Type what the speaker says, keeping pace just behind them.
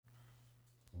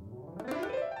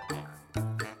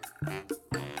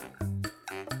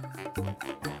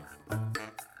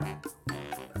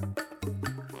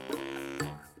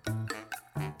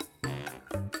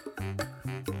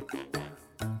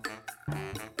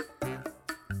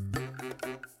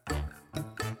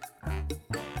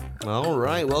All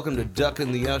right, welcome to Duck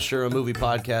and the Usher, a movie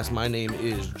podcast. My name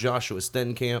is Joshua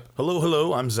Stenkamp,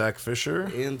 Hello, I'm Zach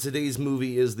Fisher. and today's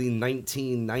movie is the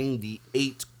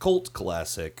 1998 cult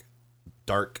classic,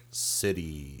 Dark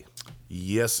City.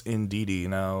 Yes, indeedy.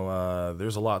 Now,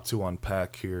 there's a lot to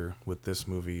unpack here with this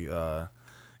movie.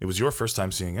 It was your first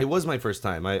time seeing it. It was my first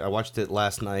time. I watched it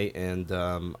last night, and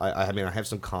I have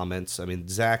some comments. I mean,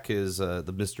 Zach is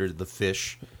the Mr. The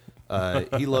Fish.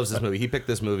 He loves this movie. He picked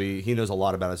this movie. He knows a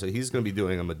lot about it, so he's going to be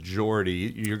doing a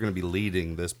majority. You're going to be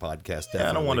leading this podcast. Definitely. Yeah,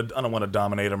 I don't want to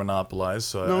dominate or monopolize.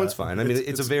 So no, it's fine. I mean,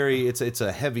 it's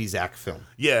a heavy Zach film.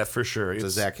 Yeah, for sure. It's a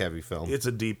Zach heavy film. It's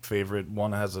a deep favorite.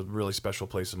 One that has a really special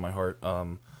place in my heart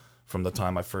from the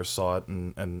time I first saw it,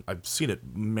 and I've seen it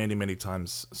many, many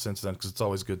times since then because it's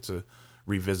always good to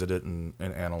revisit it and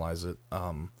analyze it.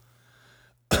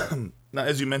 Now,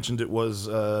 as you mentioned, it was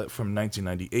from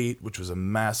 1998, which was a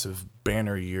massive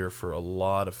banner year for a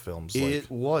lot of films. It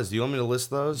was. Do you want me to list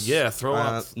those? Yeah, throw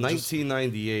out.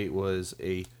 1998 was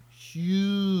a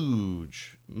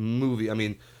huge movie. I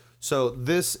mean, so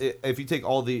this, if you take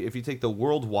the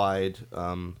worldwide,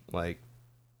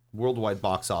 worldwide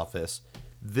box office,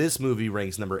 this movie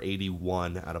ranks number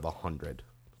 81 out of 100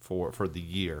 for the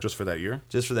year. Just for that year?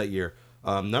 Just for that year.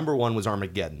 Number one was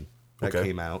Armageddon. That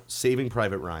came out. Saving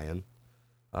Private Ryan.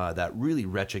 That really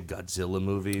wretched Godzilla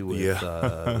movie with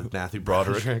Matthew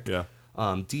Broderick. Yeah.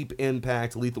 Deep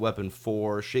Impact, Lethal Weapon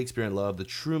 4, Shakespeare in Love, The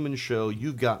Truman Show,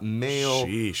 You've Got Mail,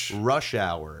 Sheesh. Rush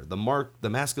Hour, The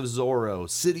Mask of Zorro,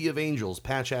 City of Angels,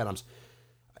 Patch Adams.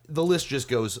 The list just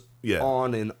goes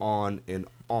on and on and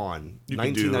on.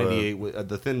 1998, with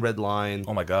The Thin Red Line.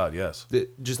 Oh my God, yes.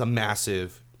 Just a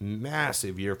massive,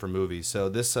 massive year for movies. So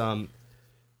this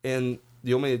and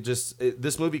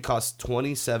this movie cost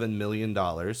 $27 million,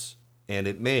 and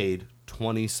it made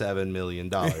 $27 million.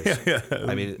 Yeah.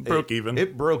 I mean, it broke even.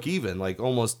 It broke even, like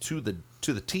almost to the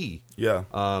T. Yeah.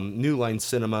 New Line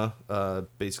Cinema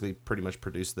basically pretty much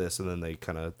produced this, and then they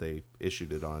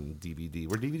issued it on DVD.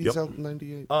 Were DVDs out in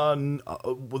 98?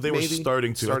 Well, they were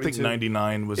starting to. I think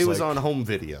 99 was. It was on home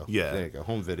video. Yeah. There you go,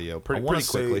 home video. Pretty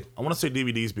quickly. I want to say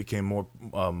DVDs became more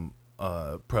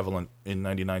prevalent in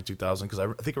 99, 2000, because I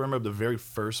think I remember the very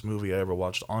first movie I ever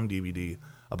watched on DVD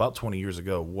about 20 years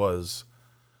ago was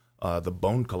The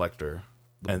Bone Collector.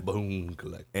 Bone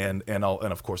Collector. And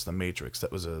of course The Matrix.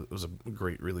 It was a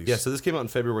great release. Yeah, so this came out on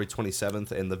February 27th,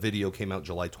 and the video came out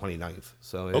July 29th.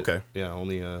 So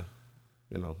only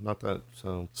not that.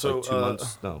 So 2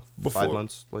 months. No, 5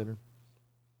 months later.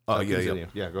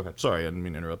 Yeah. Go ahead. Sorry, I didn't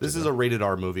mean to interrupt. This is a rated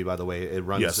R movie, by the way. It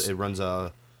runs. Yes. It runs.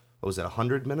 What was it?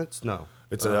 100 minutes? No.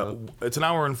 It's an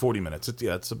hour and 40 minutes. It's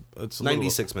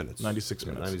 96 minutes. 96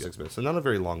 minutes. 96 minutes. So not a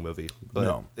very long movie,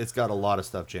 but it's got a lot of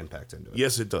stuff jam packed into it.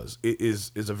 Yes, it does. It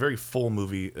is a very full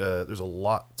movie. There's a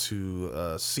lot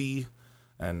to see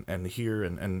and hear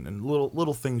and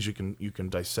little things you can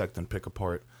dissect and pick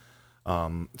apart.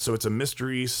 So it's a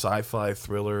mystery sci-fi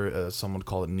thriller. Some would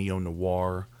call it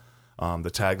neo-noir. The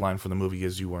tagline for the movie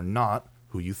is "You are not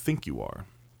who you think you are."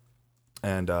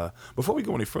 And before we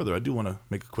go any further, I do want to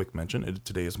make a quick mention.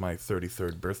 Today is my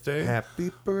 33rd birthday.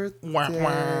 Happy birthday! Wah,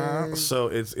 wah. So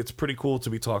it's pretty cool to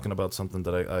be talking about something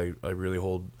that I really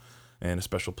hold in a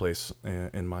special place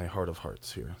in my heart of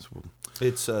hearts here. So,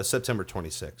 it's September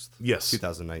 26th. Yes,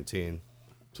 2019.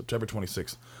 September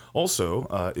 26th.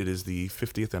 Also, it is the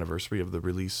 50th anniversary of the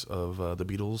release of the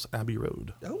Beatles' Abbey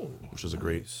Road, which is a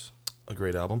great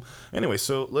album. Anyway,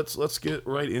 so let's get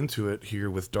right into it here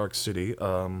with Dark City.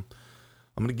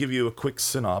 I'm going to give you a quick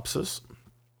synopsis,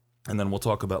 and then we'll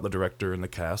talk about the director and the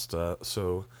cast.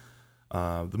 The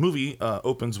movie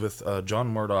opens with John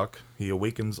Murdoch. He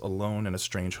awakens alone in a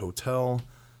strange hotel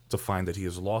to find that he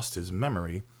has lost his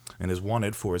memory and is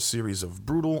wanted for a series of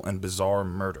brutal and bizarre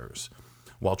murders.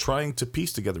 While trying to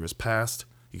piece together his past,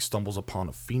 he stumbles upon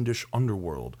a fiendish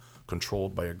underworld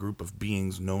controlled by a group of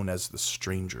beings known as the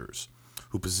Strangers,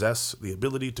 who possess the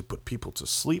ability to put people to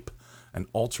sleep and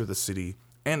alter the city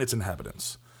and its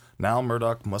inhabitants. Now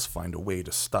Murdoch must find a way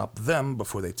to stop them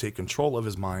before they take control of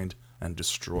his mind and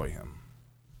destroy him.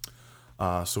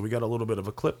 So we got a little bit of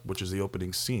a clip, which is the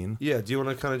opening scene. Yeah, do you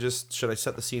want to should I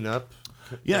set the scene up?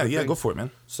 Yeah, go for it,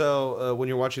 man. So when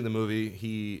you're watching the movie,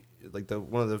 you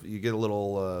get a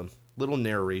little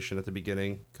narration at the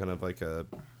beginning, kind of like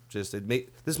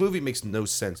this movie makes no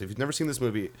sense. If you've never seen this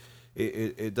movie,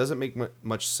 it doesn't make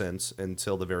much sense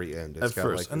until the very end. It's got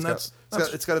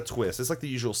a twist. It's like the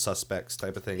Usual Suspects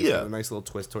type of thing. It's got a nice little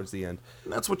twist towards the end.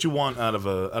 And that's what you want out of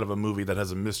a movie that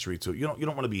has a mystery to it. You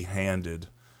don't want to be handed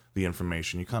the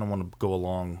information. You kind of want to go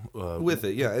along with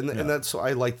it, yeah. And that's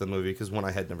I like the movie because one,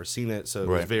 I had never seen it, so it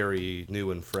was very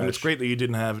new and fresh. And it's great that you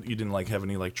didn't have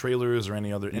any like trailers or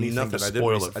anything Nothing. to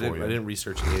spoil it for you. I didn't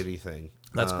research anything.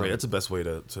 That's great. That's the best way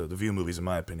to view movies, in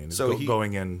my opinion. So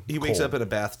going in. He wakes up in a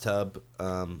bathtub,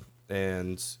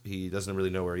 and he doesn't really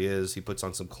know where he is. He puts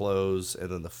on some clothes, and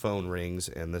then the phone rings,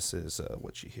 and this is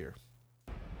what you hear.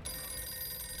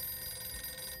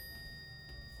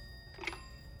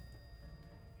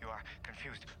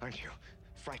 Confused, aren't you?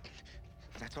 Frightened.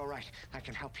 That's all right. I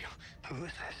can help you. Who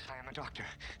is this? I am a doctor.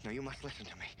 Now you must listen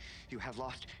to me. You have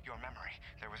lost your memory.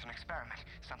 There was an experiment.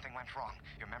 Something went wrong.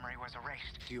 Your memory was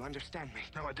erased. Do you understand me?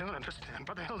 No, I don't understand.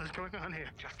 What the hell is going on here?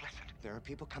 Just listen. There are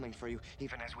people coming for you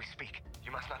even as we speak.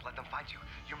 You must not let them find you.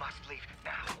 You must leave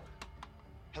now.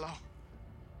 Hello?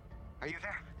 Are you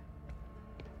there?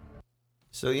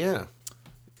 So yeah.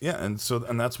 Yeah, and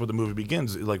that's where the movie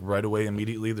begins. Like right away,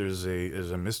 immediately, there's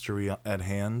a mystery at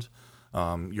hand.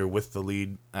 You're with the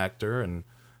lead actor,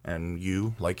 and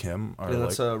you, like him, are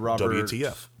like Robert,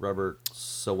 WTF. Robert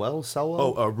Sewell?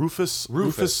 Oh, Rufus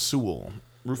Sewell.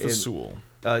 Rufus Sewell.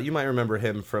 You might remember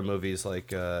him from movies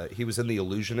like he was in The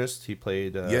Illusionist. He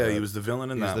played. He was the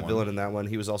villain in that one. He was the villain in that one.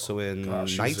 He was also in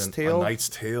Knight's Tale. Tale. Knight's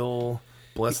Tale.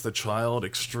 Bless the Child,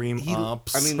 Extreme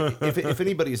Ops. I mean, if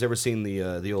anybody's ever seen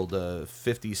the old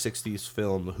 50s, 60s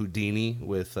film Houdini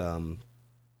with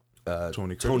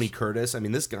Tony Curtis, I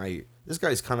mean, this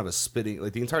guy's kind of a spitting,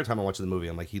 like the entire time I'm watching the movie,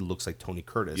 I'm like, he looks like Tony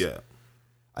Curtis. Yeah.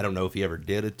 I don't know if he ever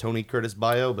did a Tony Curtis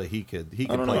bio, but he could play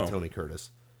Tony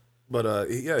Curtis. But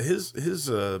his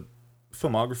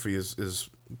filmography is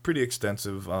pretty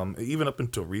extensive. Even up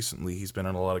until recently, he's been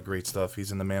in a lot of great stuff.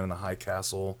 He's in The Man in the High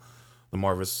Castle. The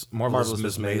Marvelous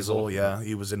Miss Maisel, yeah.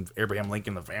 He was in Abraham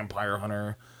Lincoln, The Vampire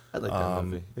Hunter. I like that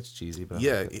movie. It's cheesy, but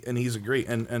yeah, and he's a great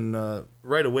and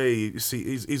right away you see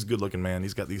he's a good looking man.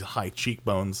 He's got these high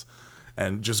cheekbones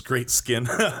and just great skin.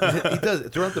 He does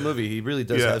throughout the movie. He really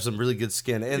does have some really good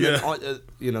skin, and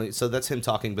then so that's him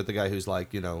talking. But the guy who's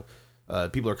like,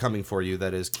 people are coming for you.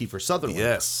 That is Kiefer Sutherland.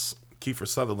 Yes, Kiefer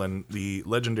Sutherland, the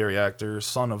legendary actor,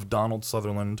 son of Donald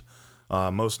Sutherland.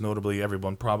 Most notably,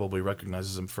 everyone probably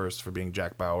recognizes him first for being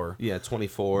Jack Bauer. Yeah,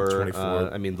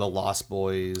 24. I mean, The Lost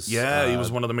Boys. Yeah, he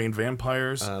was one of the main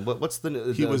vampires. What's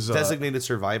he was Designated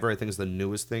Survivor, I think, is the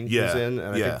newest thing he's in.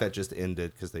 And I think that just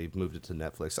ended because they moved it to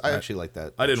Netflix. I actually like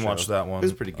that. I didn't watch that one. It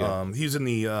was pretty good. He's in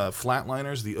the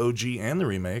Flatliners, the OG and the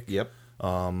remake. Yep.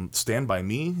 Stand By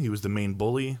Me. He was the main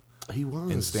bully. He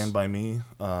was. In Stand By Me.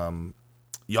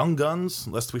 Young Guns,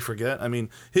 lest we forget. I mean,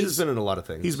 he's been in a lot of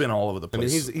things. He's been all over the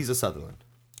place. I mean, he's a Sutherland.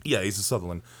 Yeah, he's a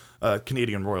Sutherland.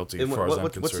 Canadian royalty, as far as I'm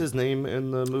concerned. What's his name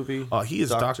in the movie? He is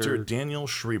Dr. Daniel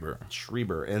Schreiber.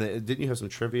 Schreiber. And didn't you have some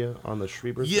trivia on the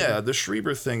Schreiber thing? Yeah, the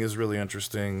Schreiber thing is really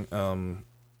interesting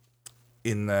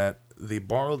in that they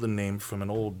borrow the name from an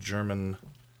old German...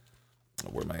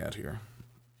 Where am I at here?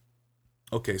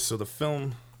 Okay, so the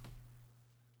film...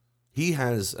 He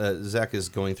has Zach is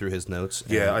going through his notes.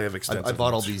 Yeah, I have extensive. I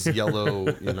bought all these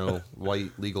yellow,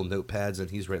 white legal notepads, and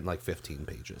he's written like 15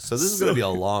 pages. So this is going to be a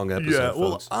long episode. Yeah,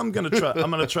 well, folks. I'm gonna try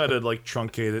to like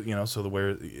truncate it, so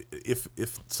where if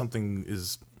something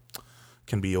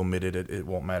can be omitted, it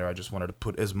won't matter. I just wanted to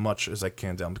put as much as I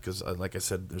can down because, like I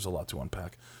said, there's a lot to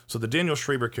unpack. So the Daniel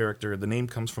Schreiber character, the name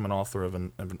comes from an author of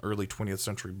an early 20th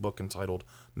century book entitled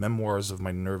 "Memoirs of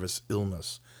My Nervous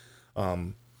Illness."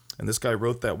 And this guy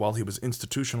wrote that while he was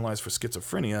institutionalized for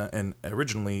schizophrenia, and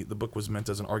originally the book was meant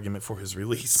as an argument for his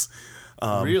release.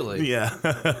 Really? Yeah.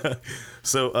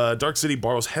 So Dark City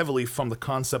borrows heavily from the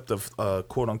concept of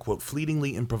quote-unquote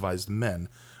fleetingly improvised men,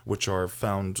 which are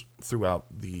found throughout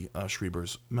the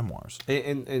Schreiber's memoirs.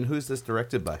 And who's this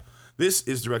directed by? This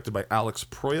is directed by Alex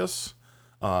Proyas,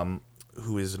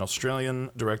 who is an Australian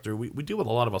director. We deal with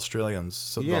a lot of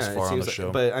Australians thus far on the show.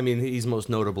 But, I mean, he's most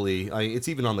notably... it's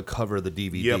even on the cover of the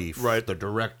DVD. Yep, right. The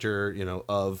director,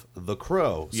 of The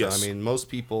Crow. So, yes. I mean, most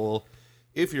people...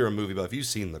 If you're a movie buff, you've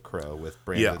seen The Crow with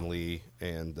Brandon Lee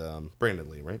and... Brandon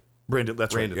Lee, right?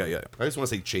 That's Brandon right. Lee. Yeah. I just want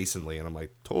to say Jason Lee, and I'm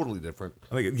like, totally different.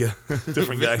 I think,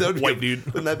 different guy. White dude.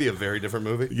 Wouldn't that be a very different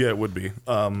movie? Yeah, it would be.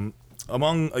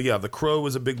 The Crow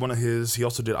was a big one of his. He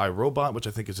also did I, Robot, which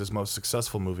I think is his most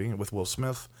successful movie with Will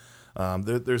Smith.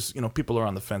 There's people are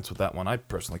on the fence with that one. I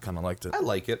personally kind of liked it. I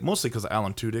like it. Mostly because of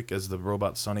Alan Tudyk as the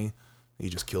robot Sonny. He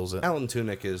just kills it. Alan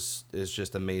Tudyk is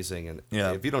just amazing. And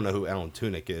if you don't know who Alan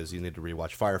Tudyk is, you need to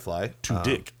rewatch Firefly.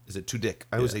 Tudyk. Is it Tudyk?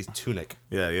 I always say Tunic.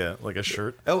 Yeah, like a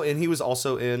shirt. Oh, and he was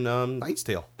also in Knight's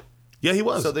Tale. Yeah, he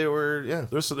was. So they were,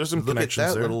 There's some Look connections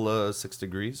at that there. little 6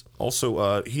 degrees.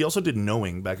 Also, he also did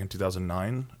Knowing back in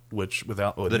 2009. which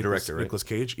without the director, right? Nicolas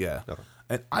Cage, yeah. Okay.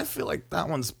 And I feel like that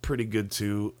one's pretty good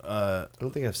too. I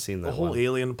don't think I've seen that. The whole one.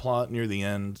 alien plot near the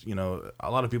end, you know,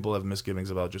 a lot of people have misgivings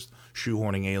about just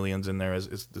shoehorning aliens in there, as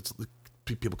it's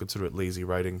people consider it lazy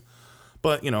writing,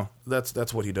 but you know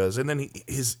that's what he does. And then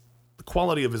the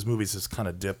quality of his movies has kind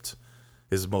of dipped.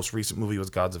 His most recent movie was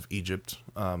Gods of Egypt,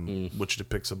 which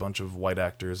depicts a bunch of white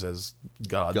actors as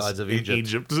gods of in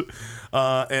Egypt.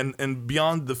 And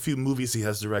beyond the few movies he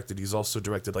has directed, he's also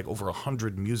directed like over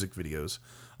 100 music videos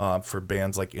for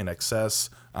bands like INXS,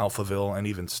 Alphaville, and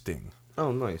even Sting.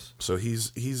 Oh, nice. So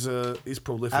he's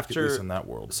prolific, at least in that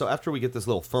world. So after we get this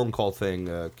little phone call thing,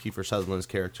 Kiefer Sutherland's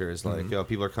character is like,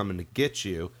 people are coming to get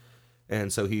you,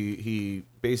 and so he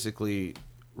basically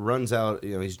runs out.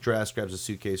 You know, he's dressed, grabs a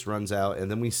suitcase, runs out,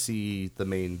 and then we see the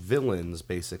main villains.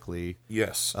 Basically,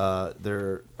 Yes. are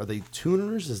they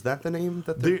tuners? Is that the name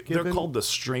that they're given? They're called the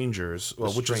Strangers,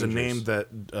 which is a name that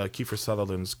Kiefer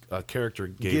Sutherland's character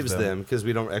gives them because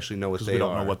we don't actually know what they are. we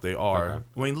don't know what they are. Okay.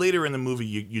 I mean, later in the movie,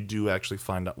 you do actually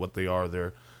find out what they are.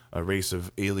 They're a race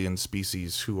of alien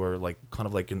species who are like kind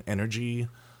of like an energy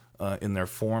in their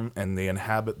form, and they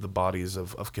inhabit the bodies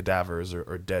of cadavers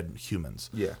or dead humans.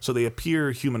 Yeah. So they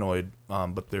appear humanoid,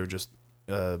 but they're just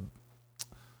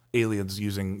aliens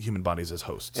using human bodies as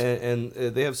hosts. And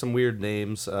they have some weird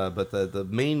names, but the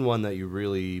main one that you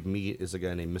really meet is a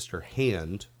guy named Mr.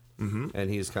 Hand,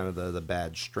 and he's kind of the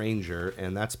bad stranger,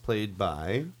 and that's played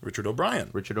by Richard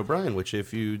O'Brien. Richard O'Brien, which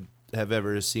if you have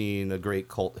ever seen a great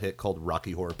cult hit called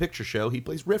Rocky Horror Picture Show, he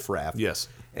plays Riff Raff. Yes.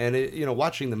 And,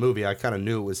 watching the movie, I kind of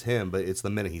knew it was him, but it's the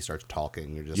minute he starts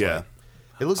talking, you're just like,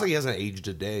 it looks like he hasn't aged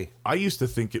a day. I used to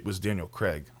think it was Daniel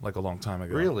Craig, like a long time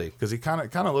ago. Really? Because he kind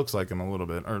of looks like him a little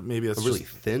bit, or maybe that's A really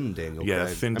just... thin Daniel Craig. Yeah,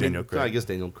 thin Daniel Craig. I guess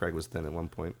Daniel Craig was thin at one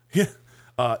point. Yeah.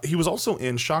 He was also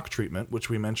in Shock Treatment, which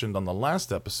we mentioned on the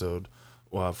last episode,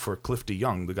 for Cliff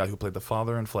DeYoung, the guy who played the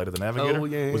father in Flight of the Navigator,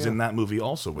 was in that movie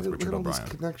also with Richard Look at all O'Brien.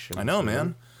 these connections, I know,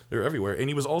 man. They're everywhere. And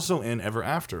he was also in Ever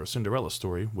After, a Cinderella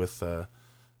story with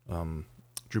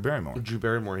Drew Barrymore. Drew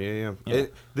Barrymore, yeah.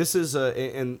 This is,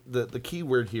 and the key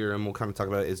word here, and we'll kind of talk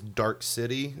about it, is Dark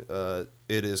City.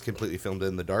 It is completely filmed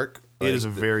in the dark. It is a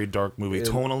very dark movie,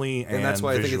 tonally and that's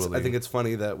why visually. I think it's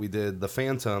funny that we did The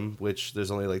Phantom, which there's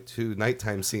only like 2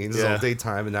 nighttime scenes. It's all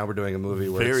daytime, and now we're doing a movie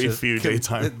where Very it's just, few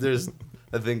daytime.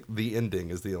 I think the ending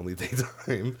is the only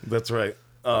daytime. That's right.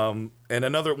 And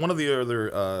one of the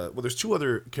other, there's 2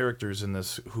 other characters in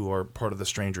this who are part of the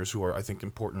Strangers, who are, I think,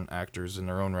 important actors in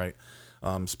their own right.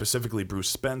 Specifically Bruce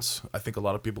Spence. I think a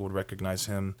lot of people would recognize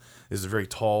him. He's very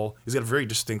tall. He's got a very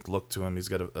distinct look to him. He's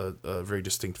got a very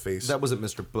distinct face. That wasn't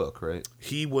Mr. Book, right?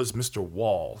 He was Mr.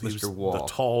 Wall. He was Wall. the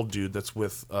tall dude that's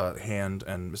with Hand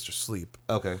and Mr. Sleep.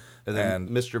 Okay. And then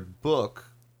Mr. Book...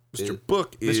 Mr.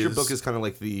 Book is kind of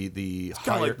like the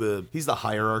kind of he's the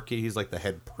hierarchy. He's like the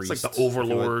head priest. It's like the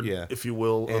overlord, if you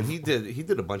will. And he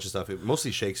did a bunch of stuff,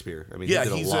 mostly Shakespeare. I mean, yeah, he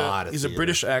did he's a lot of he's theater. a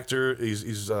British actor.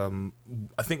 He's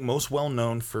I think most well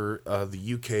known for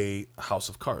the UK House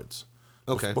of Cards.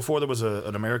 Okay. Before there was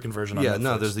an American version on Netflix.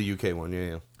 No, there's the UK one.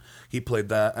 Yeah. He played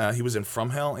that. He was in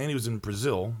From Hell, and he was in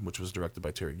Brazil, which was directed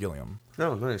by Terry Gilliam.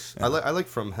 Oh, nice. Yeah. I like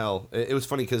From Hell. It was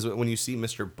funny because when you see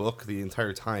Mr. Book the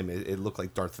entire time, it looked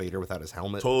like Darth Vader without his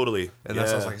helmet. Totally. And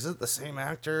that's I was like, is it the same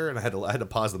actor? And I had to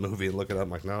pause the movie and look it up. I'm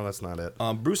like, no, that's not it.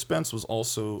 Bruce Spence was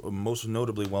also most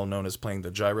notably well known as playing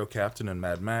the gyro captain in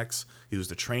Mad Max. He was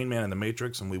the train man in The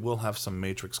Matrix, and we will have some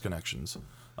Matrix connections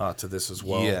to this as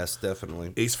well. Yes,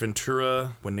 definitely. Ace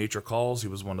Ventura, When Nature Calls, he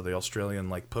was one of the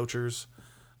Australian poachers.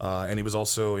 And he was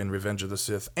also in Revenge of the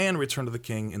Sith and Return of the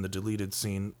King in the deleted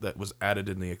scene that was added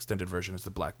in the extended version as the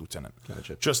Black Lieutenant.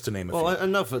 Gotcha. Just to name a few. Well,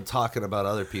 enough of talking about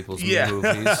other people's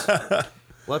movies.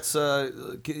 Let's.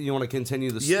 You want to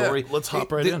continue the story? Let's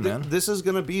hop right in, man. This is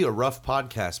going to be a rough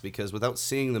podcast because without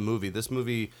seeing the movie, this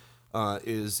movie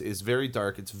is very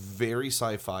dark. It's very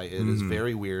sci-fi. It is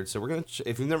very weird. So we're gonna.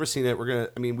 If you've never seen it, we're gonna.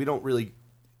 I mean, we don't really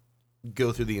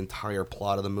go through the entire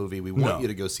plot of the movie. We want you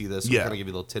to go see this. We're gonna give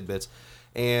you little tidbits.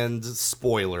 And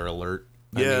spoiler alert.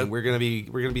 I mean, we're gonna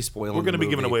be spoiling. We're gonna be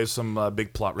giving away some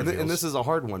big plot reveals. And this is a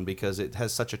hard one because it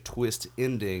has such a twist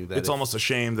ending that it's almost a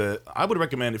shame. That I would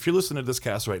recommend if you're listening to this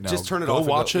cast right now, just turn it go off.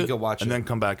 Watch it, go watch it, and then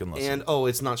come back and listen. And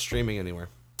it's not streaming anywhere.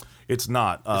 It's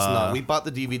not. It's not. We bought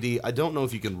the DVD. I don't know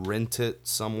if you can rent it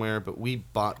somewhere, but we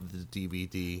bought the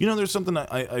DVD. You know, there's something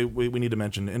that we need to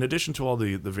mention. In addition to all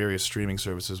the various streaming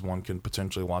services one can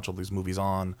potentially watch all these movies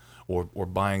on, or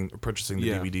buying or purchasing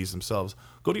the DVDs themselves,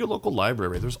 go to your local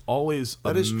library. There's always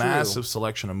a massive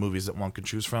selection of movies that one can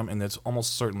choose from, and it's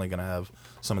almost certainly going to have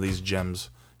some of these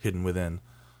gems hidden within.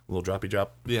 A little droppy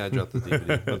drop. Yeah, I dropped the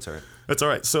DVD. That's all right. That's all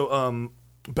right. So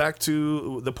back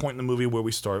to the point in the movie where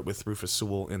we start with Rufus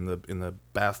Sewell in the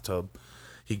bathtub.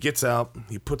 He gets out,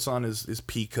 he puts on his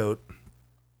pea coat,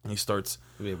 and he starts.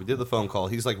 Yeah, we did the phone call.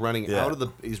 He's like running out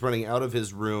of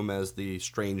his room as the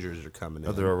strangers are coming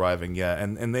in. They're arriving, yeah,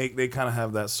 and they kind of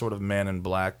have that sort of Man in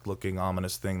Black looking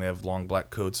ominous thing. They have long black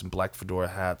coats and black fedora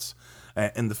hats,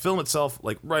 and the film itself,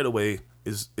 like right away,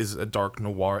 is a dark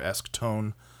noir-esque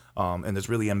tone. And it's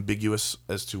really ambiguous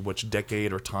as to which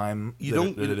decade or time it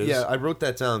is. Yeah, I wrote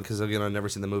that down because again I've never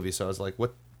seen the movie, so I was like,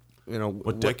 what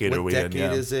decade are we in? What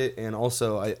decade is it? And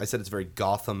also, I said it's very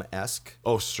Gotham-esque.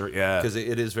 Oh, sure, yeah, because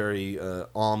it is very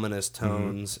ominous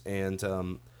tones, and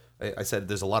I said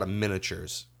there's a lot of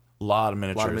miniatures. A lot of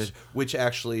miniatures, which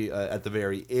actually at the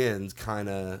very end kind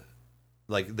of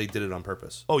like they did it on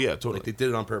purpose. Oh yeah, totally. Like they did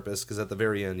it on purpose because at the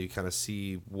very end you kind of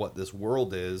see what this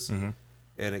world is.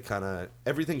 And it kind of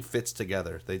everything fits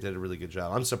together. They did a really good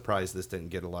job. I'm surprised this didn't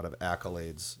get a lot of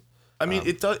accolades. I mean,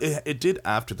 it did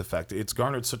after the fact. It's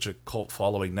garnered such a cult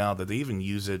following now that they even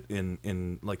use it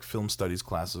in like film studies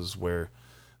classes where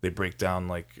they break down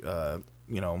like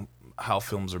how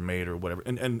films are made or whatever.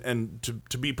 And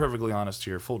to be perfectly honest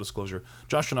here, full disclosure,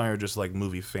 Josh and I are just like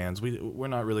movie fans. We're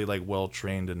not really like well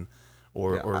trained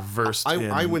or versed.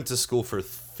 I went to school for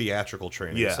theatrical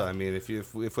training. Yeah. So I mean, if we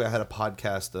had a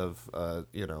podcast of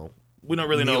we don't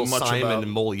really know much Simon about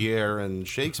and Moliere and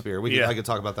Shakespeare, I could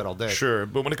talk about that all day. Sure,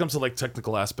 but when it comes to like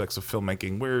technical aspects of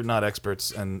filmmaking, we're not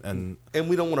experts, and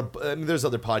we don't want to. I mean, there's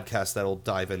other podcasts that'll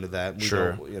dive into that.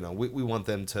 Sure, we want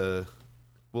them to.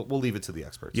 We'll leave it to the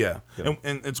experts. Yeah,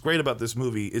 and it's great about this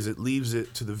movie is it leaves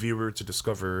it to the viewer to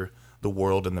discover the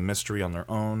world and the mystery on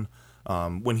their own.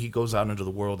 When he goes out into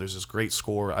the world, there's this great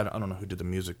score. I don't know who did the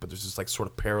music, but there's this like sort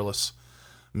of perilous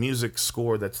music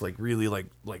score that's like really like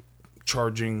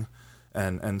charging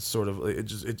and sort of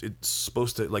it's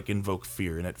supposed to like invoke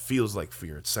fear, and it feels like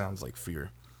fear. It sounds like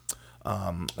fear.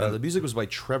 The music was by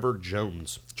Trevor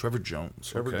Jones. Trevor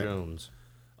Jones.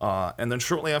 And then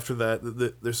shortly after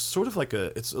that, there's sort of like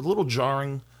it's a little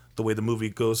jarring the way the movie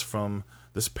goes from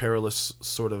this perilous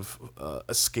sort of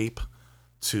escape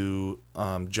to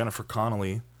Jennifer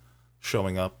Connelly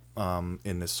showing up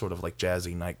in this sort of like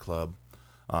jazzy nightclub.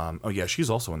 Oh yeah, she's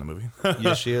also in the movie.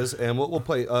 Yes, she is. And we'll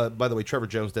play. By the way, Trevor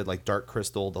Jones did like Dark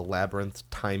Crystal, The Labyrinth,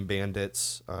 Time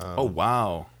Bandits. Oh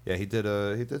wow. Yeah, he did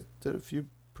a few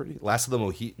pretty. Last of the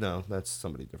Mojito. No, that's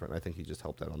somebody different. I think he just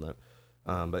helped out on that.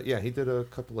 But yeah, he did a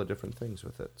couple of different things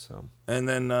with it. So. And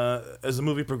then as the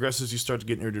movie progresses, you start to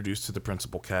get introduced to the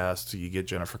principal cast. You get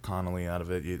Jennifer Connelly out of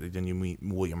it. Then you meet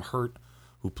William Hurt,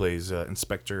 who plays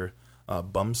Inspector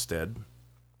Bumstead.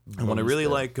 And what I really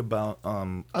like about...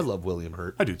 I love William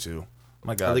Hurt. I do too.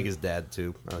 My God. I think his dad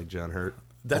too. I like John Hurt.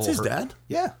 That's his Hurt. Dad?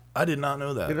 Yeah. I did not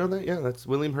know that. You know that? Yeah, that's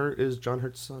William Hurt is John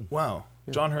Hurt's son. Wow.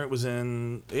 Yeah. John Hurt was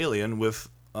in Alien with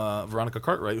Veronica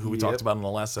Cartwright, who we talked about in the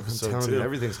last episode too. You,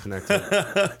 everything's connected.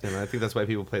 And I think that's why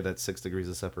people play that 6 Degrees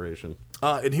of Separation.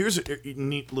 And here's a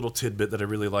neat little tidbit that I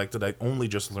really like that I only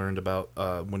just learned about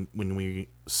when we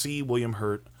see William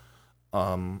Hurt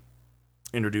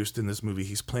introduced in this movie.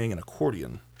 He's playing an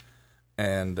accordion.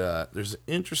 And there's an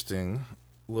interesting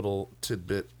little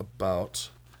tidbit about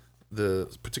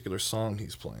the particular song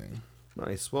he's playing.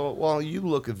 Nice. Well, while you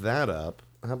look that up,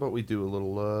 how about we do a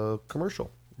little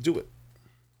commercial? Do it.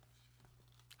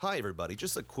 Hi, everybody.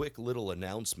 Just a quick little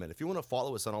announcement. If you want to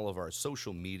follow us on all of our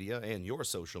social media and your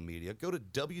social media, go to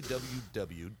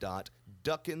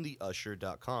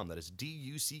www.duckintheusher.com. That is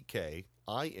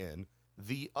DUCKIN,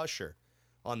 The Usher.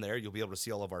 On there, you'll be able to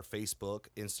see all of our Facebook,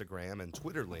 Instagram, and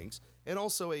Twitter links, and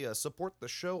also a support the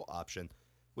show option,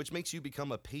 which makes you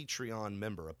become a Patreon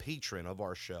member, a patron of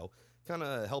our show. Kind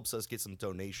of helps us get some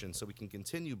donations so we can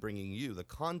continue bringing you the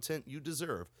content you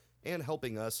deserve and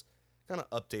helping us kind of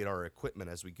update our equipment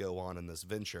as we go on in this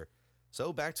venture.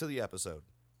 So back to the episode.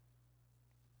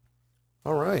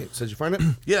 All right. So did you find it?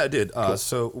 Yeah, I did. Cool.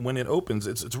 So when it opens,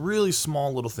 it's a really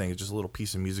small little thing. It's just a little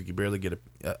piece of music. You barely get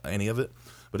any of it.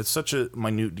 But it's such a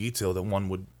minute detail that one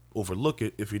would overlook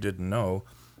it if you didn't know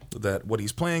that what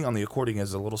he's playing on the accordion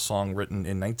is a little song written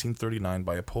in 1939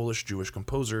 by a Polish-Jewish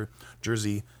composer,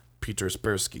 Jerzy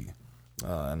Petersberski.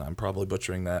 And I'm probably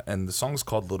butchering that. And the song's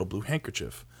called Little Blue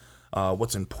Handkerchief.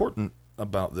 What's important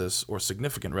about this, or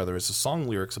significant rather, is the song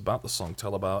lyrics about the song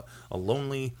tell about a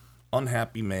lonely,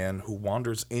 unhappy man who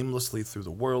wanders aimlessly through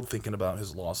the world thinking about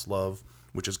his lost love,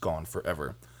 which is gone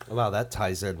forever. Wow, that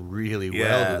ties in really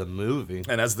well to the movie.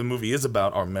 And as the movie is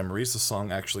about our memories, the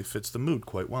song actually fits the mood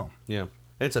quite well. Yeah.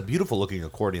 And it's a beautiful looking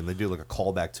accordion. They do like a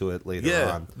callback to it later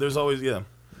on. There's always, a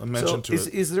mention to it.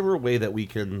 Is there a way that we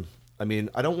can I mean,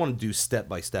 I don't want to do step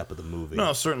by step of the movie.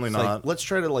 No, certainly It's not. like, let's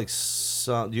try to like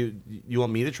sum. You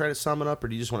want me to try to sum it up, or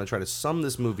do you just want to try to sum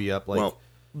this movie up? Like, Well,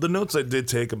 the notes I did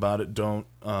take about it don't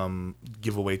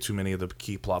give away too many of the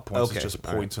key plot points. Okay, It's just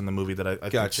all points in the movie that I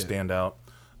think Gotcha. stand out.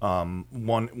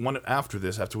 One after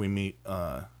this, after we meet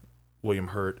William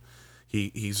Hurt,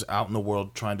 he's out in the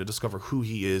world trying to discover who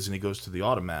he is, and he goes to the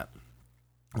automat,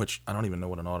 which I don't even know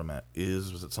what an automat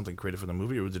is. Was it something created for the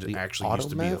movie, or did it actually used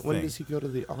to be a thing? When does he go to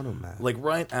the automat? Like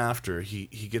right after he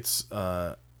gets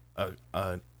The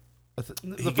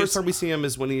first time we see him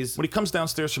is when he's. when he comes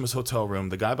downstairs from his hotel room,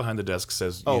 the guy behind the desk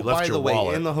says, "You Oh, left by your the way,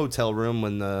 wallet." in the hotel room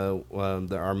when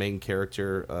our main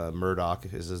character Murdoch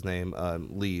is his name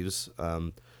leaves,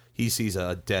 he sees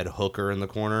a dead hooker in the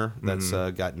corner that's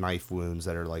got knife wounds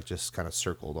that are like just kind of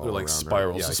circled all They're like around her.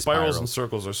 spirals. Yeah, So like spirals and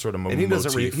circles are sort of And he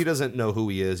doesn't motif. he doesn't know who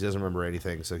he is. He doesn't remember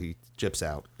anything, so he jips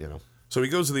out. So he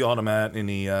goes to the automat and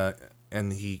he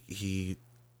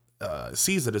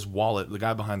sees that his wallet. The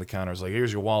guy behind the counter is like,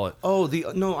 "Here's your wallet." Oh, I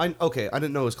didn't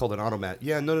know it was called an automat.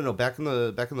 Yeah, no. Back in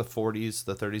the 40s,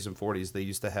 the 30s and 40s, they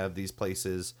used to have these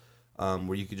places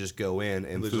where you could just go in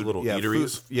and These food, little yeah,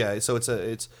 eateries? Food, yeah, so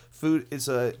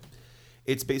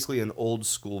it's basically an old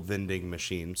school vending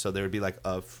machine. So there would be like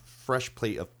a fresh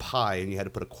plate of pie, and you had to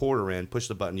put a quarter in, push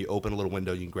the button, you open a little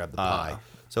window, you can grab the pie.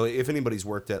 So if anybody's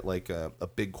worked at like a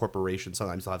big corporation,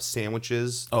 sometimes they'll have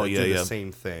sandwiches. Oh, that yeah, do yeah. the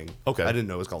same thing. Okay. I didn't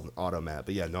know it was called an automat,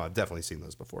 but yeah, no, I've definitely seen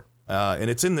those before. And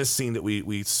it's in this scene that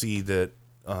we see that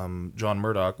John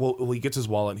Murdoch. Well, he gets his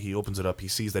wallet, he opens it up, he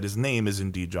sees that his name is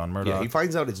indeed John Murdoch. Yeah, he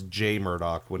finds out it's Jay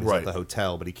Murdoch when he's Right. at the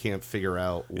hotel, but he can't figure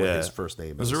out what his first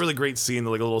name is. There's a really great scene,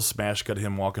 like a little smash cut of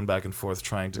him walking back and forth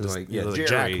trying to Like, yeah, Jack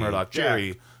Jerry, Murdoch, Jack.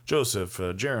 Jerry, Joseph,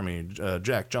 Jeremy,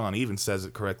 Jack, John. He even says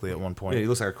it correctly at one point. Yeah, he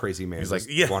looks like a crazy man. He's like,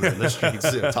 just yeah. wandering the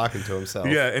streets, talking to himself.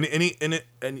 Yeah, and he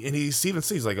even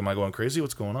sees like, "Am I going crazy?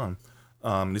 What's going on?"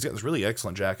 And he's got this really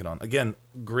excellent jacket on. Again,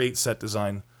 great set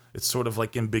design. It's sort of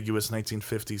like ambiguous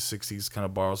 1950s, 60s, kind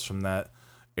of borrows from that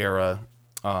era.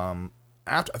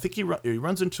 After I think he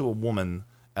runs into a woman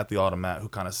at the automat who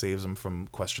kind of saves him from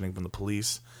questioning from the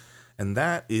police, and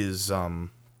that is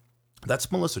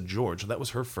that's Melissa George. That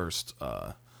was her first.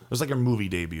 It was like her movie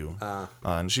debut,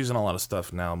 and she's in a lot of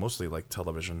stuff now, mostly like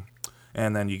television.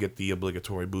 And then you get the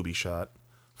obligatory booby shot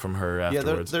from her Yeah,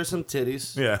 afterwards. there's some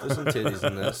titties. Yeah. There's some titties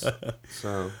in this.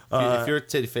 So if you're a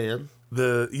titty fan,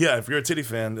 If you're a titty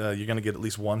fan, you're gonna get at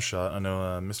least one shot. I know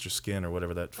Mr. Skin or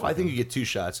whatever that. well, I think you get two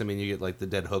shots. I mean, you get like the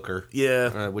dead hooker.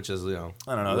 Yeah. Which is, I don't know. a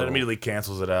That little- immediately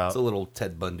cancels it out. It's a little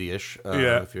Ted Bundy-ish,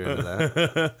 Yeah. if you're into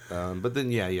that. But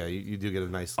then, you do get a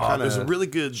nice There's a really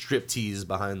good. strip tease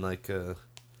behind like.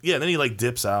 Yeah, and then he like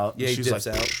dips out. Yeah, he She's dips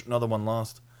like, out. "Psh, another one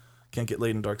lost. Can't get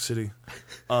laid in Dark City."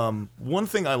 One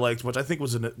thing I liked, which I think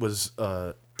was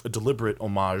a deliberate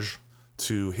homage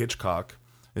to Hitchcock,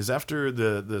 is after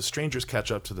the strangers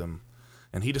catch up to them,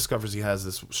 and he discovers he has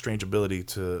this strange ability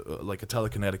to like a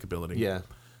telekinetic ability. Yeah.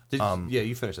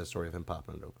 You finished that story of him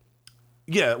popping it open.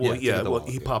 Yeah, well, to get the wallet,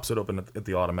 he yeah. pops it open at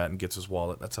the automat and gets his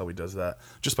wallet. That's how he does that,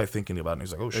 just by thinking about it. And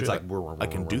he's like, "Oh shit, like, I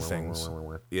can do things."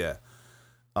 Yeah.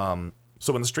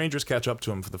 So when the strangers catch up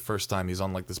to him for the first time, he's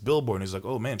on like this billboard, and he's like,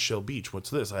 "Oh man, Shell Beach, what's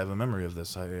this? I have a memory of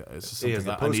this. This is He has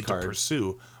something the I need to postcard.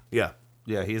 pursue." Yeah,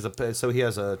 Yeah, he has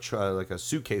a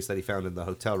suitcase that he found in the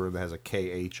hotel room that has a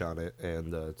KH on it,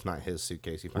 and it's not his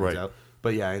suitcase. He finds Right. out,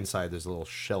 but yeah, inside there's a little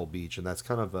Shell Beach, and that's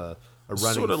kind of a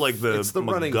running. sort of like the it's the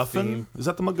running MacGuffin. theme. Is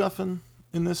that the MacGuffin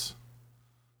in this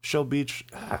Shell Beach?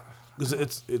 Because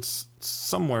it's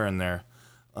somewhere in there.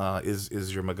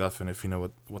 Is your MacGuffin, if you know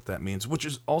what that means, which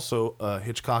is also a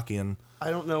Hitchcockian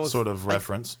I don't know. sort of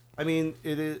reference. I mean,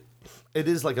 it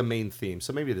is like a main theme,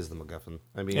 so maybe it is the MacGuffin.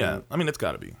 I mean, Yeah, I mean it's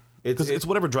got to be because it's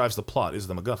whatever drives the plot is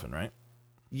the MacGuffin, right?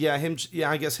 Yeah,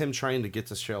 I guess him trying to get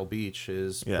to Shell Beach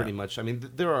is Yeah. pretty much. I mean,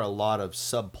 there are a lot of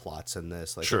subplots in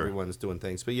this. Like Sure. everyone's doing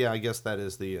things, but yeah, I guess that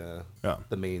is the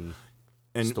main.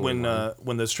 And storyline.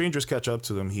 when the strangers catch up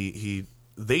to them,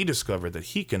 they discover that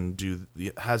he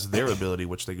has their ability,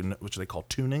 which they call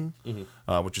tuning,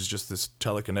 which is just this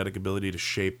telekinetic ability to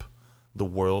shape the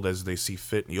world as they see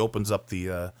fit. And he opens up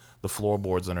the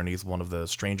floorboards underneath one of the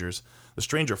strangers. The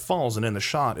stranger falls, and in the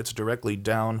shot, it's directly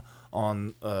down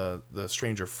on the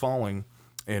stranger falling,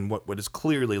 and what is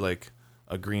clearly like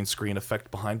a green screen effect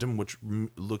behind him, which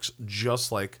looks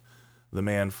just like the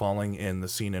man falling in the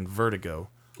scene in Vertigo.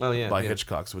 Oh yeah, by yeah.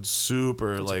 Hitchcock. So it's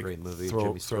super That's a like great movie,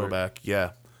 Jimmy Stewart. throwback.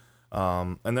 Yeah.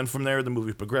 And then from there the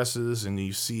movie progresses and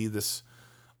you see this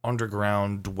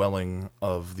underground dwelling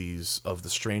of the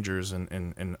strangers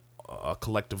and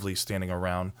collectively standing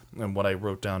around. And what I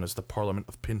wrote down is the Parliament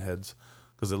of Pinheads,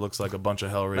 because it looks like a bunch of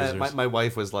Hellraisers. My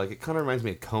wife was like, it kind of reminds me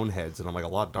of Coneheads, and I'm like, a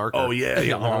lot darker. Oh yeah,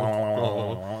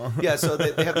 yeah. Yeah, so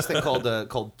they have this thing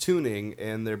called tuning,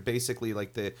 and they're basically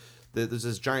like there's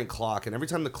this giant clock, and every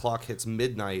time the clock hits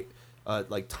midnight,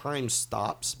 like time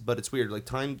stops, but it's weird. Like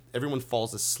everyone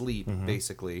falls asleep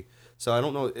basically. So I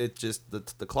don't know. It just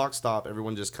the clock stop.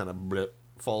 Everyone just kind of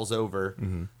falls over,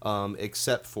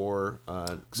 except for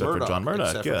John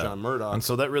Murdoch. Except for John Murdoch. And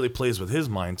so that really plays with his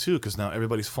mind too, because now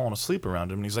everybody's falling asleep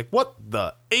around him, and he's like, "What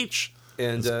the H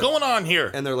is going on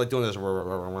here?" And they're like doing this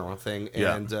thing,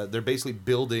 and they're basically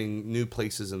building new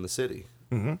places in the city.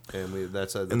 Mm-hmm. And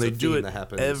that's and they a do it that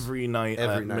happens every night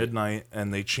at midnight,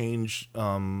 and they change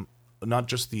not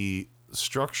just the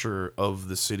structure of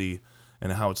the city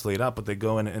and how it's laid out, but they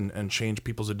go in and change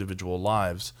people's individual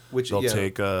lives. Which they'll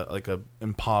take a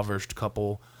impoverished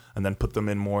couple and then put them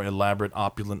in more elaborate,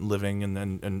 opulent living,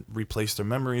 and replace their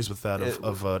memories with that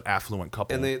of an affluent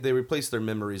couple. And they replace their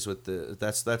memories with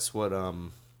that's what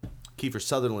Kiefer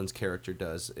Sutherland's character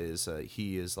does. Is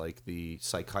he is like the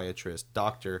psychiatrist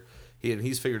doctor.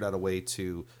 He's figured out a way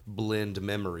to blend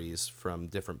memories from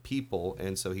different people,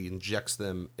 and so he injects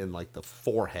them in like the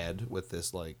forehead with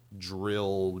this like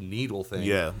drill needle thing.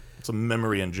 Yeah, it's a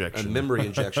memory injection. And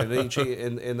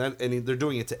they're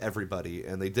doing it to everybody,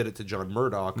 and they did it to John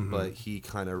Murdoch, but he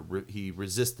kind of he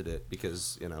resisted it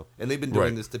because and they've been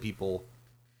doing this to people.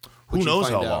 Who knows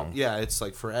how long? Yeah, it's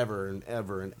like forever and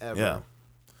ever and ever. Yeah.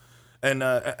 And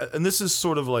this is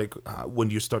sort of like when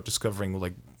you start discovering,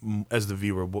 like, as the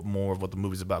viewer, more of what the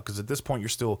movie's about. Because at this point, you're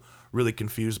still really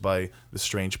confused by the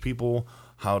strange people.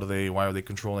 Why are they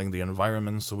controlling the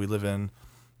environments that we live in?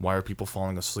 Why are people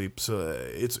falling asleep? So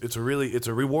it's a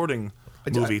rewarding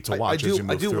movie to watch. I do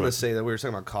want to say that we were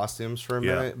talking about costumes for a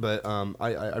minute, but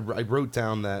I wrote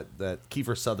down that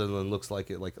Kiefer Sutherland looks like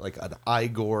an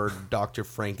Igor, Dr.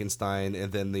 Frankenstein,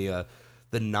 and then the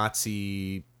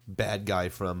Nazi bad guy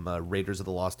from Raiders of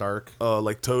the Lost Ark.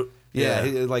 Like Tote. Yeah,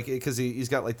 because he's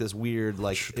got like this weird,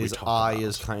 like his eye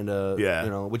is kind of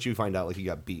which you find out like he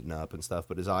got beaten up and stuff,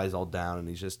 but his eye's all down and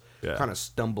he's just kind of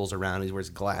stumbles around. He wears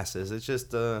glasses. It's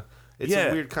just it's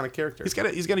a weird kind of character. He's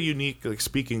got a unique like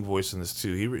speaking voice in this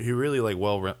too. He really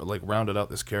rounded out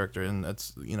this character, and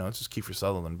that's it's just Kiefer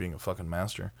Sutherland being a fucking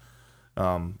master.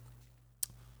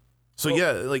 So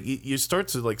like you start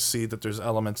to like see that there's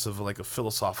elements of like a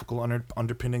philosophical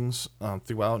underpinnings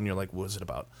throughout, and you're like, what is it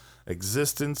about?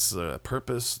 Existence,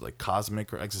 purpose, like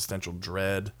cosmic or existential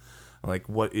dread, like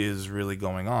what is really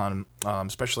going on?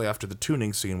 Especially after the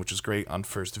tuning scene, which is great on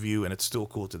first view, and it's still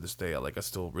cool to this day. I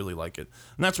still really like it,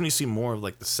 and that's when you see more of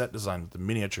like the set design with the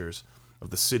miniatures of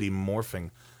the city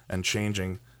morphing and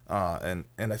changing. And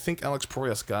I think Alex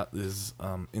Proyas got his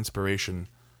inspiration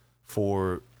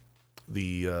for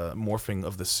the morphing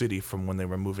of the city from when they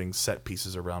were moving set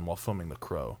pieces around while filming The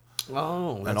Crow.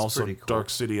 Oh, that's and also pretty cool. Dark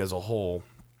City as a whole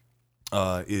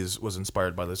was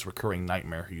inspired by this recurring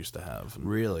nightmare he used to have.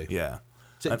 Really? Yeah.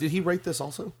 So, did he write this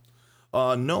also?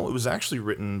 No, it was actually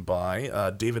written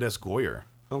by David S. Goyer.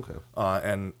 Okay.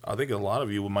 And I think a lot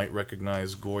of you might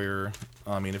recognize Goyer.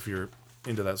 I mean, if you're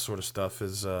into that sort of stuff,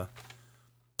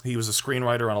 he was a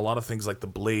screenwriter on a lot of things like the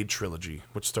Blade trilogy,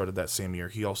 which started that same year.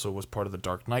 He also was part of the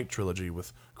Dark Knight trilogy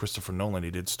with Christopher Nolan.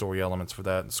 He did story elements for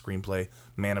that and screenplay,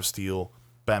 Man of Steel,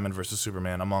 Batman vs.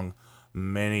 Superman, among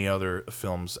many other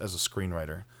films as a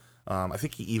screenwriter. I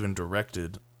think he even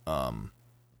directed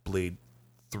Blade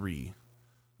 3.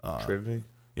 Trinity?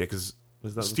 Yeah, because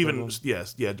Blade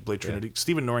Trinity. Yeah.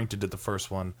 Stephen Norrington did the first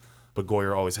one, but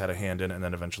Goyer always had a hand in it, and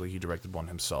then eventually he directed one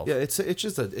himself. Yeah, it's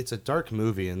a dark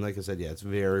movie, and like I said, it's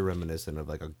very reminiscent of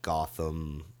like a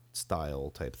Gotham style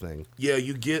type thing. Yeah,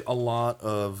 you get a lot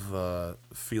of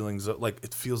feelings of, like,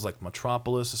 it feels like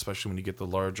Metropolis, especially when you get the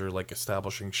larger like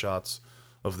establishing shots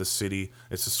of the city.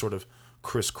 It's this sort of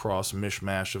crisscross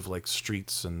mishmash of like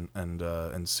streets and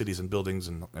cities and buildings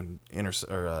and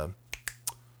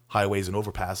highways and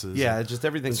overpasses. Yeah, just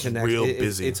everything connects. Real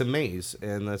busy. It's a maze,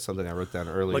 and that's something I wrote down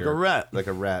earlier. Like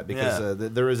a rat, because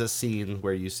there is a scene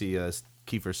where you see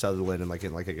Kiefer Sutherland in I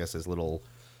guess his little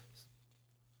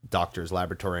doctor's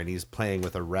laboratory, and he's playing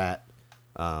with a rat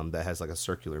that has like a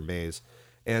circular maze.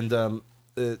 And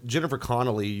Jennifer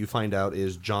Connelly, you find out,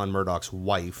 is John Murdoch's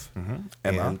wife,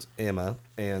 Emma,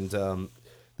 and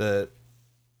the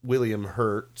William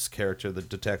Hurt's character, the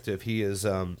detective, he is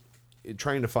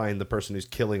trying to find the person who's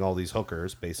killing all these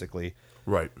hookers, basically.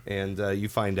 Right. And you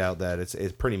find out that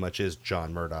it pretty much is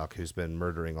John Murdoch who's been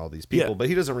murdering all these people, but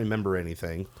he doesn't remember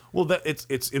anything. Well,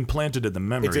 it's implanted in the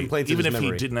memory. It's implanted even in his if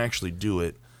memory. he didn't actually do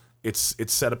it. It's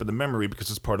set up in the memory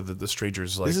because it's part of the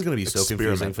stranger's like. This is going to be so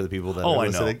confusing for the people that are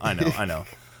listening. I know.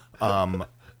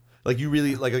 like you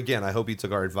really like again. I hope you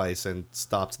took our advice and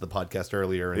stopped the podcast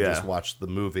earlier and just watched the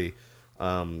movie,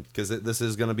 because this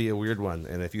is going to be a weird one.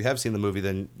 And if you have seen the movie,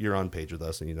 then you're on page with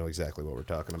us and you know exactly what we're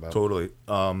talking about. Totally.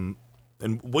 And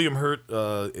William Hurt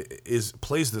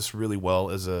plays this really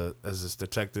well as this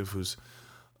detective who's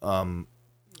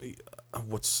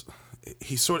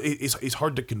he's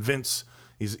hard to convince.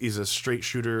 He's a straight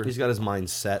shooter. He's got his mind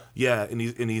set. Yeah, and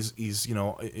he's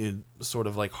sort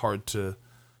of like hard to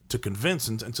convince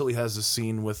until he has this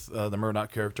scene with the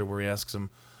Murdoch character where he asks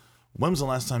him, "When was the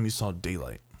last time you saw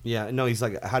daylight?" Yeah, no, he's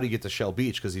like, "How do you get to Shell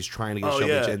Beach?" Because he's trying to get to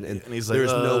Shell Beach, and he's like,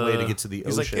 there's no way to get to the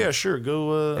ocean. He's like, "Yeah, sure,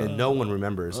 go." And no one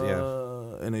remembers.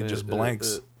 And it just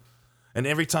blanks. And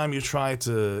every time you try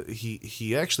to,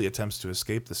 he actually attempts to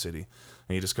escape the city,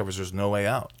 and he discovers there's no way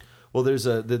out. Well,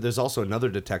 there's also another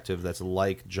detective that's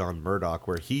like John Murdoch,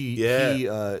 where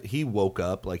he woke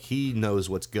up, like he knows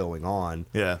what's going on.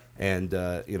 Yeah. And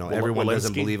everyone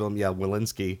doesn't believe him. Yeah,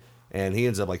 Walensky, and he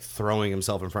ends up like throwing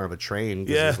himself in front of a train.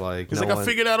 Yeah. He's like, I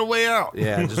figured out a way out.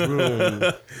 Yeah,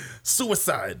 just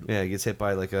suicide. Yeah, he gets hit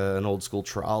by like an old school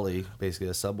trolley, basically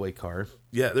a subway car.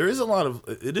 Yeah, there is a lot of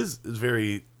it's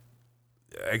very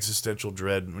existential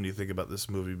dread when you think about this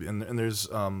movie, and there's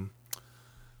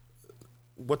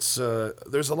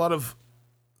there's a lot of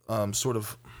sort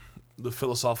of the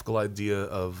philosophical idea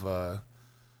of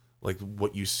like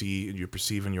what you see and you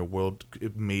perceive in your world,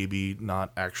 it may be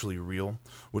not actually real,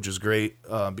 which is great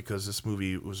because this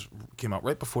movie came out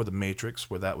right before The Matrix,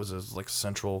 where that was a like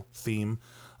central theme,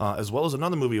 as well as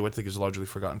another movie I think is largely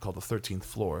forgotten called The 13th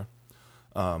Floor,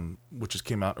 which just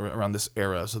came out around this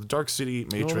era. So The Dark City,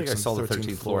 Matrix, I don't think I and saw The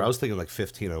 13th Floor. I was thinking like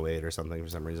 1508 or something for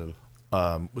some reason.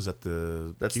 Was that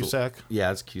that's Cusack?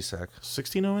 Yeah, it's Cusack.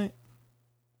 1608?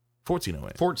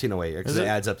 1408. 1408, because it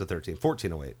adds up to 13.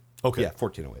 1408. Okay. Yeah,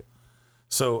 1408.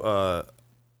 So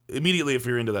immediately, if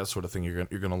you're into that sort of thing, you're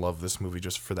gonna love this movie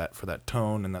just for that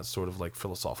tone and that sort of like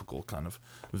philosophical kind of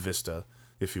vista,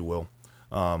 if you will.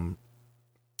 And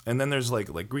then there's like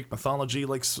Greek mythology,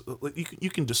 like you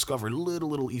can discover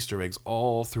little Easter eggs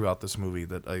all throughout this movie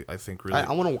that I think really.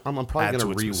 I'm probably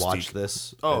gonna rewatch mystique.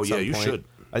 this. Oh yeah, you should.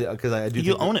 Because I do.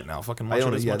 You own it now. Fucking watch it as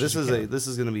much as you can. This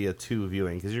is gonna be a 2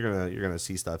 viewing because you're gonna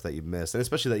see stuff that you missed, and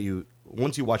especially that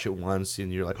once you watch it once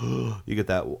and you're like you get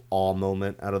that awe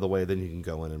moment out of the way, then you can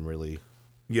go in and really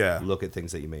look at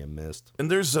things that you may have missed. And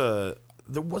there's rewatching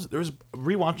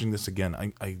this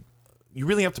again. You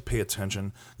really have to pay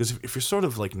attention because if you're sort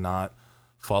of like not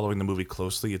following the movie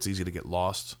closely, it's easy to get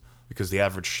lost because the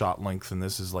average shot length in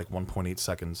this is like 1.8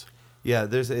 seconds. Yeah,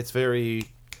 it's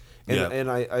very.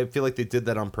 And I feel like they did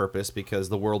that on purpose because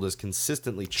the world is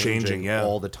consistently changing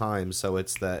all the time. So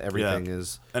it's that everything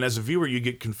is... And as a viewer, you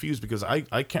get confused because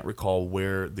I can't recall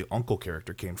where the uncle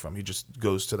character came from. He just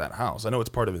goes to that house. I know it's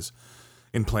part of his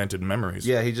implanted memories.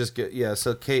 Yeah,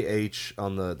 so KH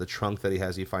on the trunk that he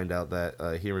has, you find out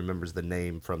that he remembers the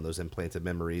name from those implanted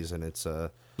memories, and it's...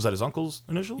 Was that his uncle's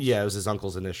initials? Yeah, it was his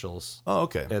uncle's initials. Oh,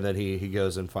 okay. And then he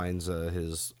goes and finds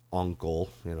his uncle,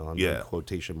 on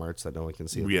quotation marks that no one can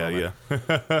see. Yeah.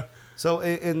 So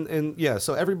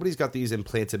so everybody's got these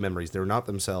implanted memories. They're not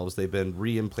themselves. They've been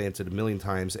re-implanted a million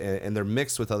times, and they're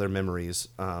mixed with other memories,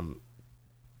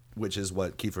 which is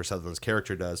what Kiefer Sutherland's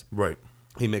character does. Right.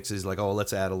 He mixes like,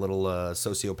 let's add a little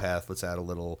sociopath, let's add a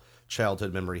little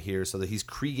childhood memory here, so that he's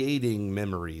creating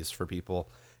memories for people,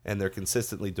 and they're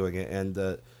consistently doing it.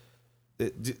 And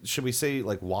should we say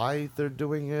like why they're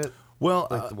doing it? Well,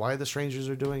 like why the strangers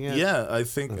are doing it? Yeah, I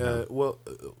think.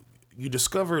 You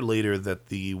discover later that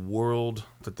the world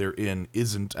that they're in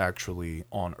isn't actually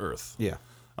on Earth. Yeah,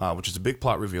 which is a big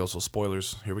plot reveal. So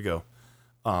spoilers. Here we go.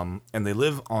 And they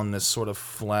live on this sort of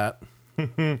flat.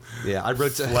 Yeah, I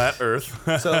wrote flat Earth.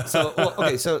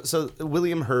 So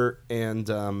William Hurt and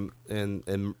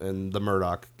the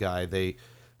Murdoch guy,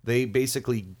 they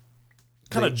basically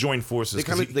kind of join forces.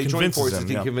 They join forces.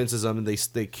 He convinces them, and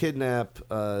they kidnap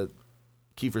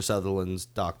Kiefer Sutherland's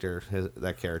doctor,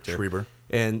 that character, Schreiber,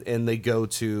 and they go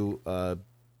to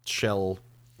Shell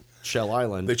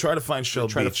Island. They try to find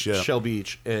Shell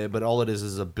Beach, but all it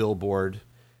is a billboard.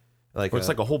 It's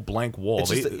like a whole blank wall.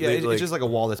 It's just like a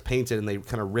wall that's painted, and they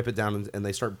kind of rip it down, and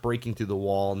they start breaking through the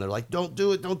wall, and they're like, "Don't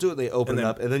do it, don't do it." They open it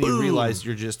up, and then boom! You realize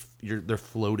they're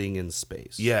floating in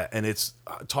space. Yeah, and it's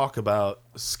talk about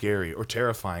scary or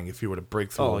terrifying if you were to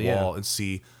break through a wall and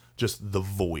see just the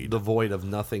void of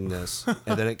nothingness,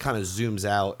 and then it kind of zooms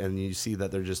out, and you see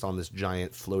that they're just on this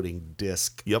giant floating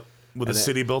disc. Yep. With a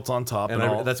city built on top, and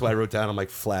all. That's why I wrote down. I'm like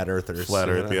flat earthers. Flat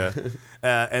Earth,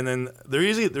 yeah. And then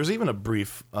there's even a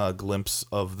brief glimpse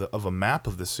of a map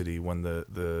of the city when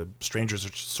the strangers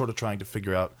are sort of trying to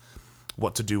figure out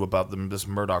what to do about this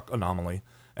Murdoch anomaly,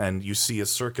 and you see a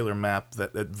circular map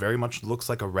that very much looks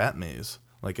like a rat maze,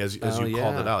 like as you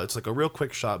called it out. It's like a real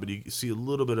quick shot, but you see a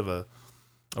little bit of a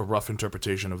rough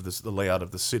interpretation of the layout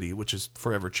of the city, which is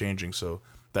forever changing. So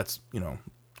that's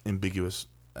ambiguous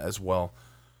as well.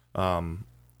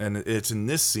 And it's in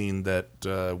this scene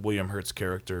that William Hurt's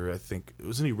character, I think,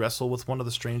 wasn't he wrestle with one of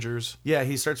the strangers? Yeah,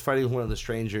 he starts fighting with one of the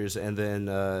strangers, and then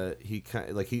he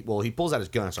pulls out his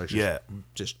gun and starts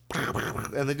just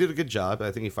and they did a good job.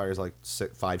 I think he fires like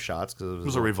 5 shots because it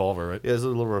was a revolver, right? Yeah, it was a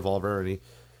little revolver, and he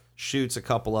shoots a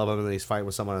couple of them, and then he's fighting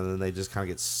with someone, and then they just kind of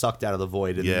get sucked out of the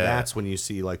void, and that's when you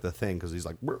see like the thing, because he's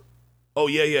like. Brr. Oh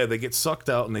yeah, they get sucked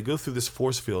out and they go through this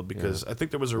force field because I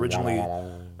think there was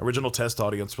original test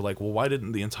audience were like, well, why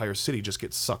didn't the entire city just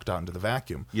get sucked out into the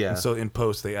vacuum? Yeah. And so in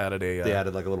post they added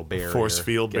like a little barrier, force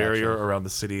field barrier around the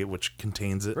city which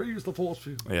contains it. Use the force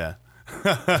field. Yeah.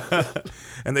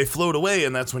 And they float away,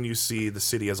 and that's when you see the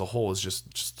city as a whole is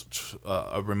just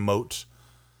a remote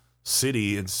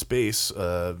city in space,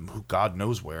 who God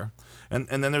knows where. And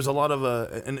then there's a lot of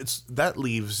and that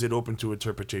leaves it open to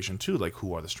interpretation too, like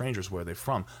who are the strangers, where are they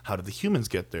from, how did the humans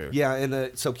get there? Yeah,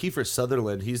 and so Kiefer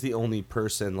Sutherland, he's the only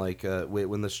person like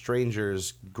when the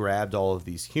strangers grabbed all of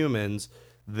these humans,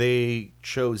 they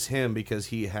chose him because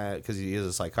he is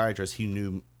a psychiatrist. He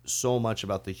knew so much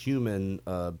about the human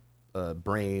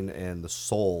brain and the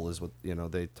soul is what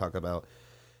they talk about,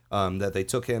 that they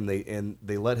took him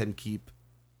they let him keep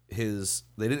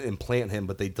they didn't implant him,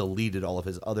 but they deleted all of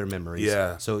his other memories.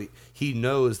 Yeah. So he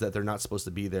knows that they're not supposed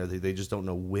to be there. They just don't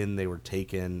know when they were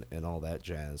taken and all that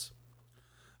jazz.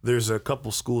 There's a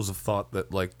couple schools of thought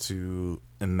that like to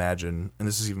imagine, and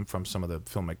this is even from some of the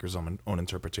filmmakers' own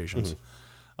interpretations.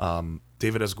 Mm-hmm.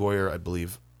 David S. Goyer, I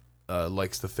believe,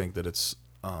 likes to think that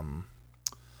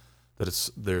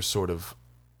they're sort of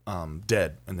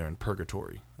dead and they're in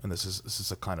purgatory. And this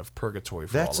is a kind of purgatory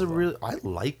for all of them. I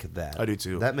like that. I do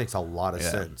too. That makes a lot of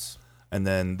sense. And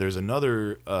then there's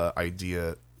another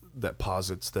idea that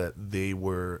posits that they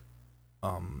were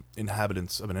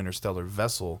inhabitants of an interstellar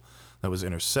vessel that was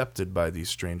intercepted by these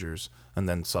strangers and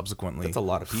then subsequently that's a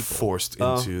lot of people forced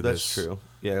into that's this. True.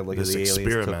 Yeah, like this the aliens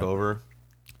experiment took over.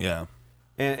 Yeah.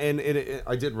 And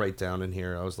I did write down in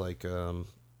here. I was like,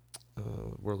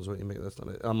 world is what you make. That's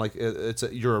not it. I'm like,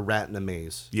 you're a rat in a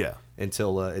maze. Yeah.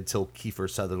 Until Kiefer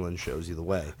Sutherland shows you the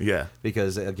way. Yeah.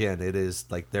 Because again, it is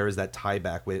like there is that tie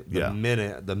back with the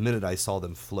minute I saw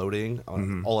them floating.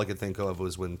 All I could think of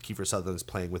was when Kiefer Sutherland's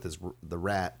playing with the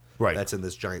rat. Right. That's in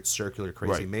this giant circular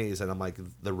crazy maze, and I'm like,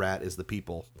 the rat is the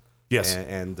people. Yes.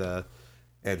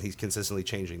 And he's consistently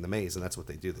changing the maze, and that's what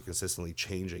they do. They're consistently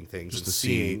changing things Just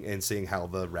and seeing how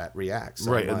the rat reacts.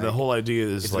 Right, and the whole idea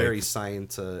is it's like very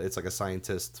it's like a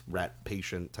scientist rat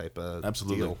patient type of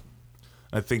deal.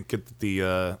 I think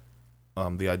the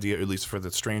idea, at least for the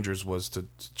strangers, was to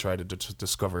try to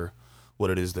discover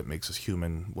what it is that makes us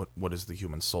human. What is the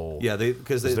human soul? Yeah,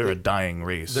 because they're a dying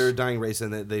race. They're a dying race,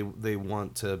 and they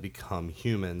want to become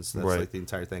humans. That's right. like the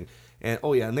entire thing. And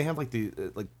and they have like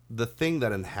the thing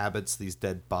that inhabits these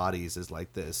dead bodies is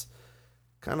like this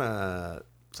kind of.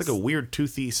 It's like a weird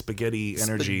toothy spaghetti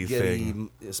energy thing.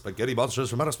 Spaghetti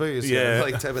monsters from outer space. Yeah.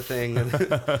 Like type of thing.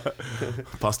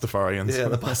 Pastafarians. Yeah,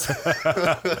 the pasta.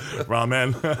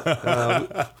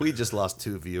 Ramen. We just lost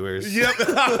 2 viewers. Yep.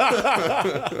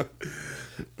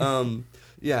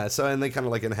 Yeah, so, and they kind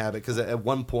of like inhabit, because at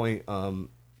one point,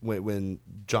 when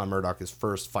John Murdoch is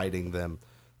first fighting them,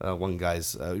 one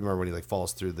guy's, you remember when he like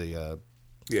falls through the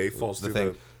he falls the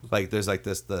through thing. Like there's like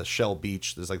the Shell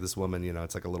Beach. There's like this woman,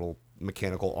 it's like a little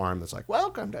mechanical arm that's like,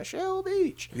 "Welcome to Shell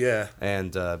Beach." Yeah.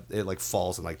 And it like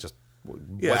falls and like just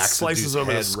whacks slices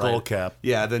over the skull cap.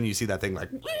 Yeah, then you see that thing like.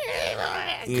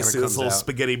 You see this little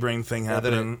spaghetti brain thing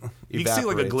happening. You can see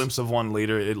like a glimpse of one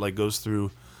later. It like goes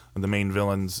through the main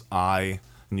villain's eye,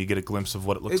 and you get a glimpse of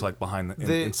what it looks like behind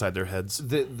inside their heads.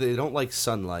 They don't like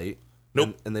sunlight.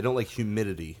 Nope. And they don't like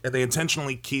humidity. And they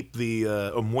intentionally keep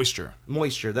the moisture.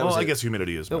 Moisture. I guess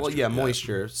humidity is moisture. Well, yeah,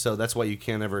 moisture. So that's why you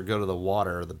can't ever go to the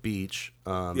water or the beach.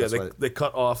 They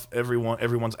cut off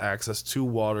everyone's access to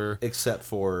water. Except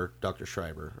for Dr.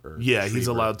 Schreiber. He's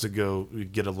allowed to go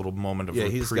get a little moment of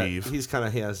reprieve.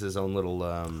 He has his own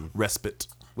little... respite.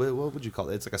 What would you call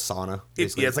it? It's like a sauna.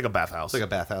 It's like a bathhouse. It's like a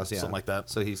bathhouse, yeah. Something like that.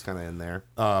 So he's kind of in there.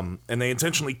 And they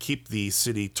intentionally keep the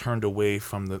city turned away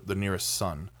from the nearest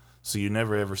sun. So you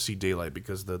never ever see daylight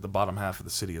because the bottom half of the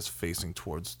city is facing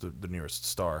towards the nearest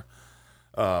star.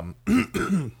 And,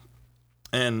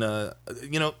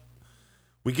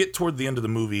 we get toward the end of the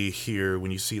movie here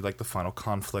when you see like the final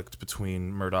conflict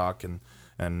between Murdoch and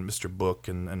Mr. Book,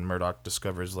 and Murdoch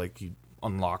discovers like he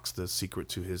unlocks the secret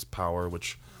to his power,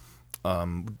 which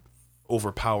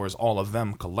overpowers all of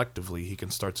them collectively, he can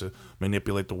start to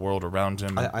manipulate the world around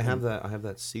him. I have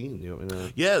that scene. You want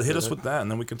me to hit us with that,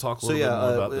 and then we can talk a little bit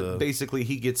more about the. Basically,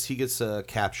 he gets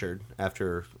captured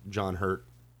after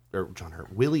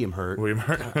William Hurt. William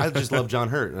Hurt. I just love John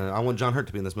Hurt. I want John Hurt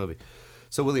to be in this movie.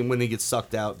 So William, when he gets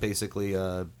sucked out, basically,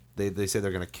 they say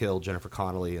they're going to kill Jennifer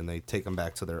Connelly, and they take him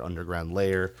back to their underground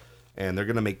lair, and they're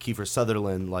going to make Kiefer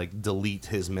Sutherland like delete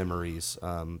his memories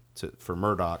for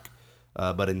Murdoch.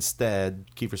 But instead,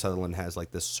 Kiefer Sutherland has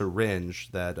like this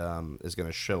syringe that is going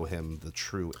to show him the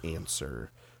true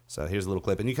answer. So here's a little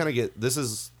clip, and you kind of get this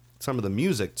is some of the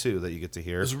music too that you get to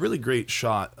hear. There's a really great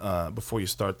shot before you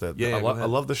start that. Yeah, I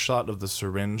love the shot of the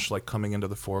syringe like coming into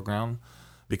the foreground,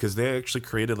 because they actually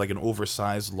created like an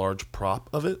oversized large prop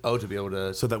of it. Oh, to be able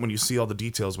to, so that when you see all the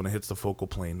details when it hits the focal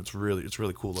plane, it's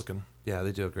really cool looking. Yeah,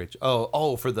 they do a great job.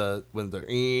 Oh, for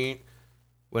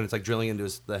when it's like drilling into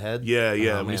the head. Yeah.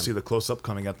 Oh, when you see the close up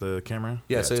coming at the camera.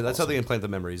 Yeah, so that's awesome. how they implant the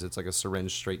memories. It's like a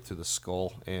syringe straight through the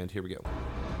skull. And here we go.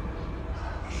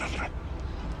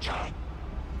 John.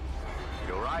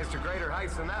 You'll rise to greater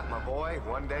heights than that, my boy.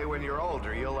 One day when you're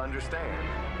older, you'll understand.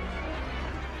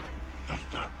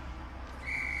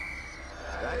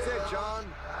 That's it, John.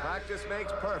 Practice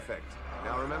makes perfect.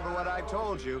 Now remember what I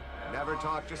told you. Never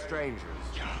talk to strangers.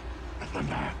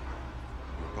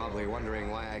 You're probably wondering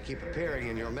why I keep appearing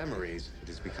in your memories. It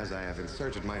is because I have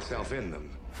inserted myself in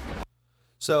them.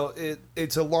 So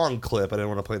it's a long clip. I didn't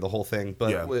want to play the whole thing,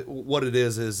 but what it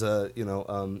is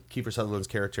Kiefer Sutherland's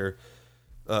character,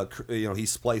 he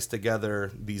spliced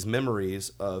together these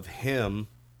memories of him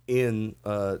in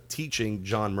teaching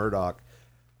John Murdoch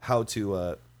how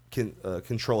to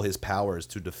control his powers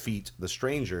to defeat the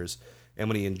strangers. And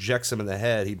when he injects him in the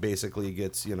head, he basically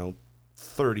gets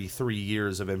 33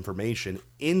 years of information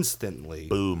instantly.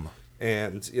 Boom.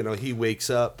 And he wakes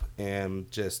up and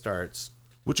just starts,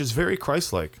 which is very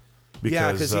Christ-like.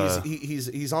 Because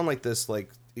he's on like this,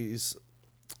 like he's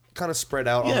kind of spread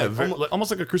out. Yeah, on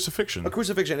almost like a crucifixion. A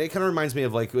crucifixion. It kind of reminds me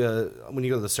of like when you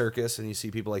go to the circus and you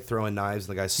see people like throwing knives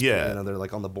and the guys spinning, they're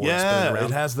like on the board spinning around.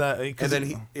 It has that. And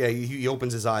then he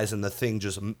opens his eyes and the thing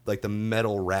just like the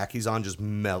metal rack he's on just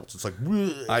melts. It's like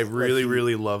I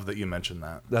really love that you mentioned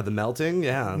that. The melting,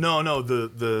 yeah. No,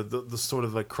 the sort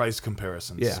of like Christ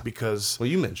comparisons. Yeah, because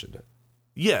you mentioned it.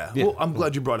 Yeah. Well, I'm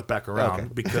glad you brought it back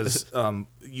around because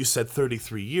you said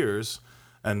 33 years.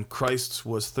 And Christ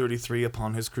was 33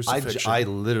 upon his crucifixion. I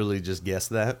literally just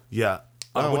guessed that. Yeah.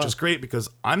 Which is great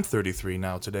because I'm 33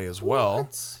 now today as well.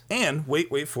 What? And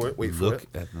wait for it. Look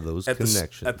at those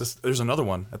connections. There's another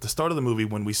one. At the start of the movie,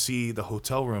 when we see the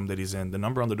hotel room that he's in, the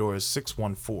number on the door is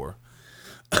 614,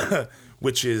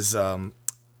 which is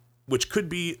which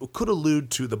could allude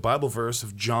to the Bible verse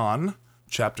of John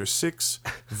chapter 6,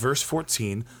 verse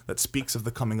 14, that speaks of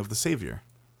the coming of the Savior.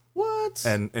 What?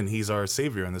 And he's our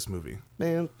savior in this movie.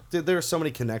 Man, dude, there are so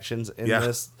many connections in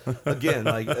this. Again,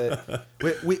 like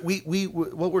we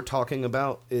what we're talking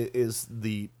about is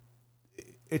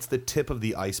it's the tip of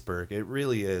the iceberg. It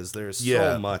really is. There's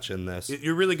so much in this.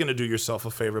 You're really going to do yourself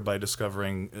a favor by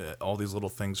discovering all these little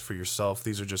things for yourself.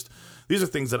 These are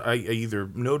things that I either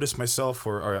noticed myself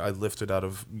or I lifted out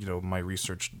of my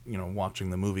research.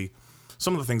 Watching the movie.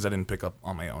 Some of the things I didn't pick up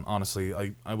on my own. Honestly,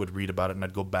 I would read about it and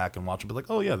I'd go back and watch it and be like,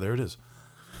 oh yeah, there it is.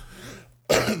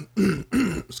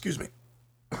 Excuse me.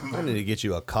 I need to get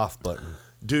you a cough button.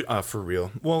 Dude, for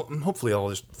real. Well, hopefully all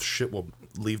this shit will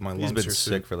leave my lungs here soon. He's been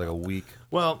sick for like a week.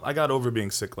 Well, I got over being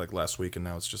sick like last week and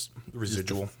now it's just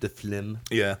residual. Just the phlegm.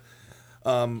 Yeah.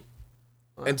 So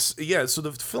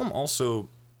the film also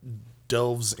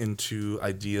delves into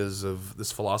ideas of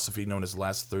this philosophy known as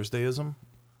Last Thursdayism.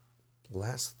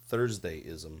 Last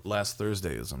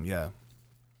Thursdayism, yeah.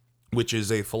 Which is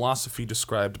a philosophy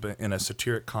described in a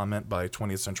satiric comment by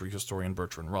 20th century historian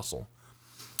Bertrand Russell.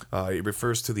 It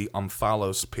refers to the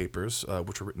Omphalos Papers,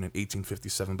 which were written in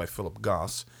 1857 by Philip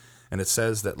Goss, and it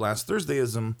says that Last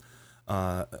Thursdayism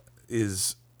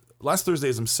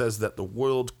says that the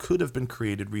world could have been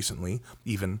created recently,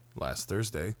 even last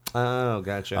Thursday. Oh,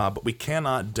 gotcha. But we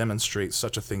cannot demonstrate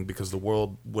such a thing because the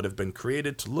world would have been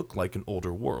created to look like an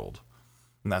older world.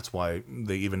 And that's why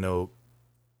they even know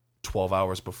 12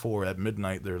 hours before at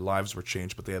midnight their lives were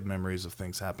changed, but they have memories of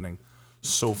things happening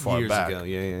so far years back. Ago.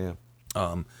 Yeah.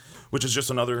 Which is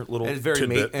just another little and very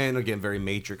tidbit. And again, very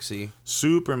Matrixy.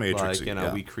 Super Matrixy.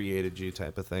 Like, we created you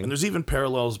type of thing. And there's even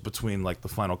parallels between like the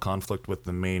final conflict with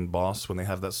the main boss when they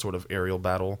have that sort of aerial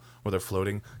battle where they're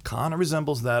floating. Kind of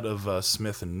resembles that of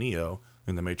Smith and Neo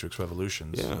in the Matrix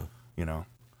Revolutions. Yeah.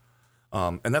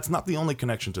 And that's not the only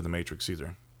connection to the Matrix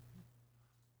either.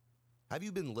 Have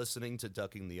you been listening to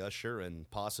Ducking the Usher and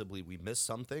possibly we missed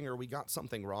something or we got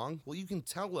something wrong? Well, you can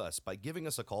tell us by giving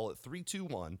us a call at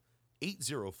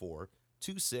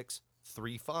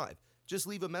 321-804-2635. Just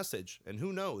leave a message, and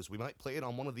who knows, we might play it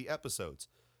on one of the episodes.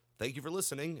 Thank you for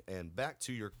listening, and back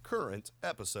to your current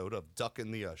episode of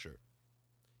Ducking the Usher.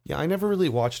 Yeah, I never really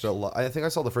watched a lot. I think I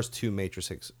saw the first 2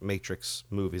 Matrix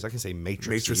movies. I can say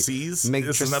Matrices.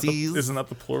 Matrices? Isn't that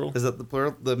the plural? Is that the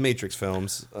plural? The Matrix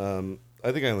films.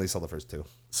 I think I only saw the first 2.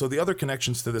 So the other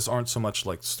connections to this aren't so much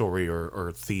like story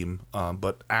or theme,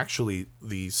 but actually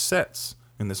the sets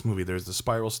in this movie. There's the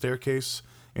spiral staircase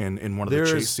in one of the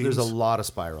chase scenes. There's a lot of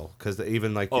spiral because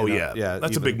even like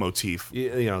that's a big motif.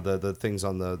 You know the things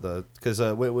on the because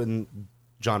when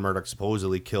John Murdoch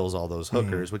supposedly kills all those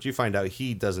hookers, which you find out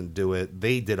he doesn't do it.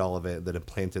 They did all of it that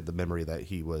implanted the memory that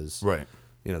he was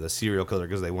the serial killer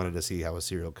because they wanted to see how a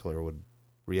serial killer would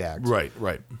react. Right.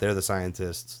 They're the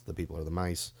scientists. The people are the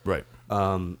mice. Right.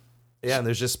 And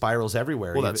there's just spirals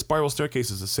everywhere. Well, that spiral staircase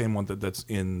is the same one that's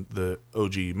in the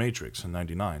OG Matrix in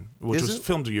 '99, which was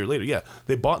filmed a year later. Yeah,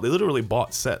 they literally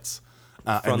bought sets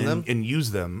from them and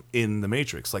used them in the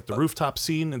Matrix. Like the rooftop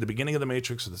scene in the beginning of the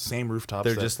Matrix are the same rooftops.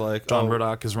 They're just like John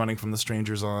Murdoch is running from the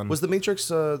strangers on. Was the Matrix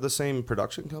the same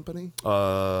production company?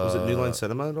 Was it New Line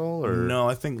Cinema at all? Or no,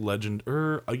 I think Legend.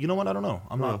 You know what? I don't know.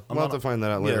 We'll have to find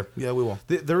that out later. Yeah, we will.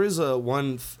 There is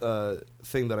one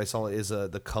thing that I saw is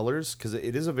the colors because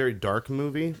it is a very dark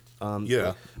movie.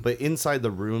 But inside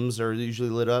the rooms are usually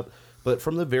lit up. But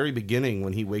from the very beginning,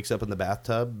 when he wakes up in the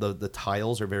bathtub, the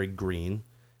tiles are very green.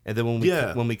 And then when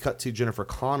we cut to Jennifer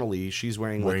Connelly, she's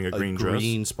wearing a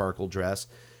green sparkle dress.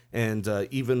 And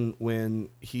even when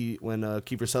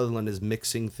Kiefer Sutherland is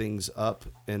mixing things up,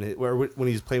 and when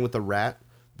he's playing with the rat,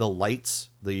 the lights,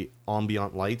 the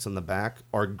ambient lights on the back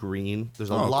are green. There's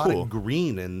a lot of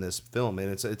green in this film,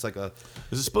 and it's like a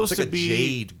is it supposed to be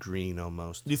jade green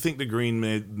almost? Do you think the green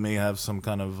may have some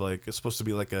kind of like it's supposed to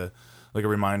be like a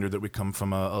reminder that we come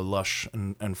from a lush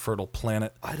and fertile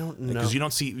planet? I don't know,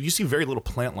 because you see very little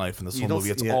plant life in this whole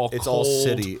movie. It's all cold, all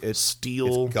city. It's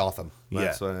steel. It's Gotham.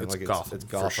 It's Gotham. It's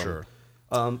Gotham for sure.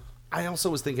 I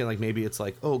also was thinking like maybe it's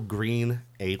like green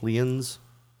aliens.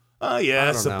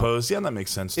 I suppose. Yeah, that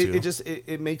makes sense too.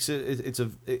 It makes it.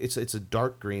 It's a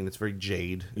dark green. It's very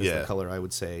jade. Is the color I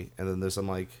would say. And then there's some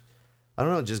like I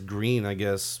don't know. Just green I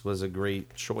guess was a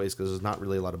great choice because there's not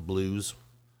really a lot of blues.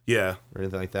 Yeah, or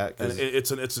anything like that. And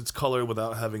it's color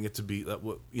without having it to be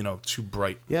too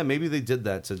bright. Yeah, maybe they did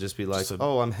that to just be like,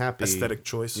 I'm happy. Aesthetic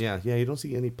choice. Yeah. You don't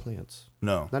see any plants.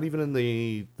 No, not even in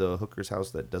the hooker's house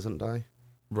that doesn't die.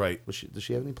 Right. Does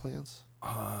she have any plants?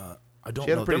 I don't know.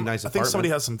 She had a pretty nice apartment. I think somebody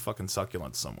has some fucking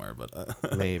succulents somewhere, but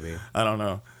maybe I don't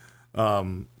know.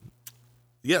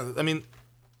 Yeah, I mean,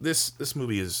 this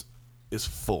movie is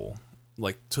full,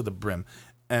 like to the brim,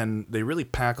 and they really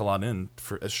pack a lot in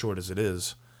for as short as it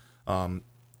is. And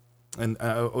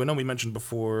I know we mentioned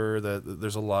before that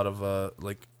there's a lot of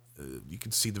you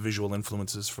can see the visual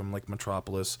influences from like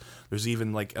Metropolis. There's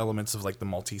even like elements of like the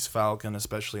Maltese Falcon,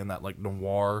 especially in that like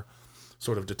noir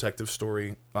sort of detective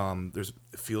story. It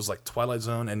feels like Twilight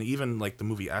Zone, and even like the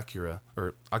movie Akira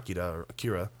from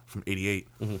 '88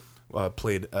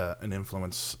 played an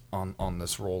influence on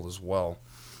this role as well.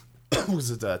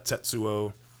 Was it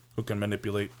Tetsuo who can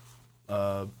manipulate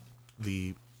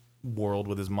the world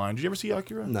with his mind? Did you ever see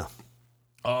Akira? No.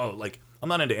 Oh, like I'm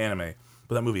not into anime,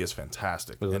 but that movie is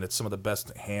fantastic, and it's some of the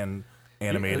best hand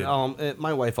animated.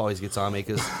 My wife always gets on me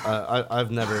because I've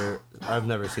never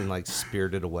seen like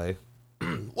Spirited Away.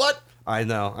 What? I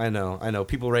know.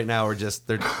 People right now are just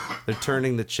they're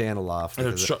turning the channel off.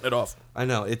 They're shutting it off. I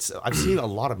know. I've seen a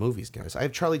lot of movies, guys. I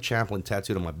have Charlie Chaplin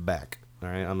tattooed on my back. All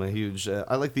right, I'm a huge.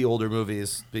 I like the older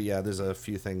movies, but yeah, there's a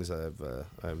few things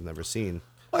I've never seen.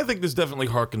 I think this definitely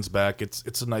harkens back.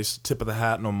 It's a nice tip of the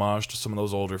hat and homage to some of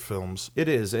those older films. It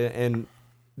is, and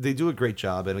they do a great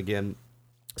job. And again,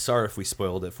 sorry if we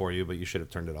spoiled it for you, but you should have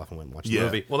turned it off and went and watched the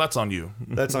movie. Well, that's on you.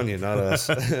 That's on you, not us.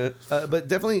 But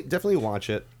definitely watch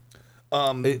it.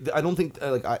 I don't think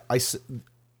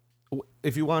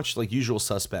if you watch like Usual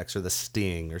Suspects or The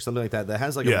Sting or something like that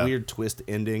has like a weird twist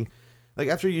ending. Like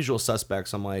after Usual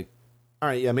Suspects, I'm like, all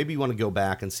right, yeah, maybe you want to go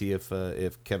back and see if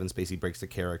Kevin Spacey breaks the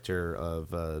character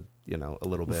of a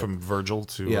little bit from Virgil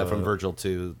to from Virgil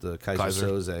to the Kaiser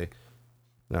Soze.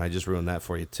 No, I just ruined that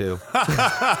for you too. You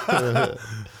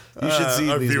should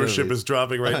see our these viewership movies. Is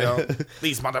dropping right now.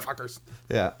 These motherfuckers.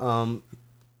 Yeah.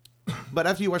 But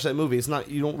after you watch that movie,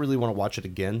 you don't really want to watch it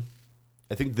again.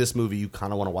 I think this movie you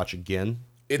kind of want to watch again.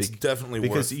 It's definitely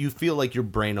because worth. You feel like your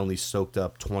brain only soaked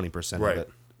up 20% of it.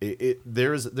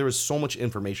 There is so much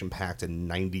information packed in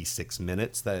 96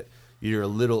 minutes that you're a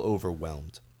little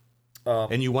overwhelmed.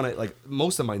 And you want to, like,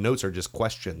 most of my notes are just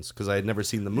questions because I had never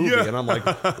seen the movie. And I'm like,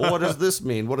 well, what does this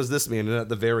mean? What does this mean? And at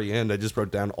the very end, I just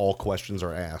wrote down all questions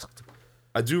are asked.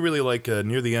 I do really like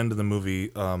near the end of the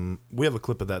movie. We have a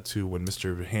clip of that too when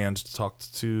Mr. Hand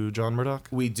talked to John Murdoch.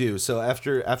 We do. So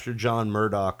after John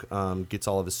Murdoch gets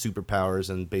all of his superpowers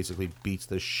and basically beats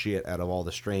the shit out of all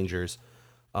the strangers.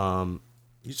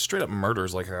 He straight up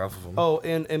murders like half of them. Oh,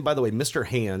 and by the way, Mr.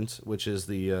 Hand, which is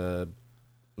the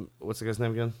what's the guy's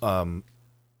name again?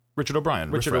 Richard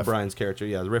O'Brien. Richard Riff Raff. O'Brien's character,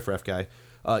 yeah, the Riff Raff guy.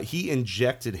 He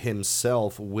injected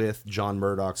himself with John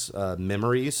Murdoch's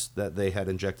memories that they had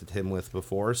injected him with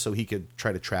before, so he could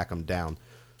try to track him down.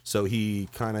 So he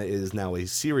kind of is now a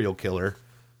serial killer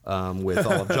with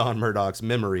all of John Murdoch's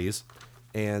memories,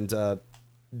 and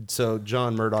so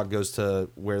John Murdoch goes to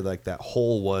where like that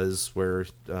hole was, where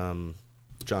John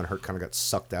Hurt kind of got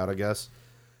sucked out, I guess.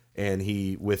 And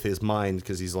he, with his mind,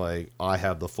 because he's like, I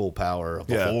have the full power of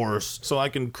the Force, so I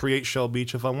can create Shell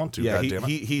Beach if I want to. yeah, God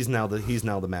he's now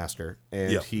the master,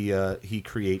 and he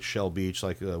creates Shell Beach.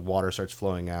 Like the water starts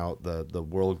flowing out, the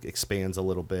world expands a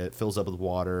little bit, fills up with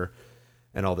water,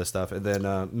 and all this stuff. And then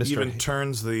Mr. He even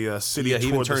turns the city. Yeah, he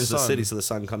even toward turns the the sun. city so the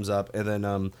sun comes up, and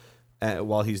then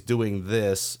while he's doing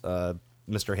this,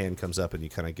 Mr. Hand comes up, and you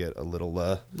kind of get a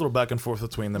little back and forth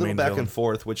between the little main back villain. and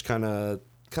forth, which kind of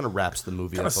wraps the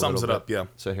movie Kinda up. sums it up, yeah.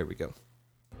 So here we go.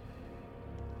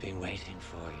 Been waiting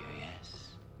for you,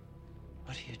 yes?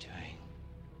 What are you doing?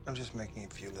 I'm just making a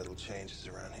few little changes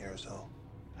around here, so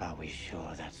Are we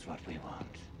sure that's what we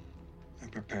want? I'm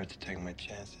prepared to take my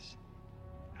chances.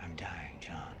 I'm dying,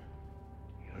 John.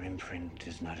 Your imprint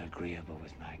is not agreeable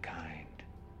with my kind.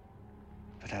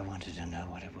 But I wanted to know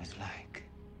what it was like.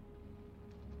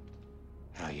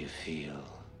 How you feel.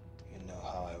 You know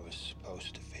how I was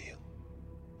supposed to feel.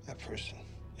 That person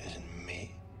isn't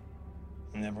me.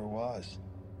 It never was.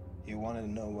 You wanted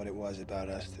to know what it was about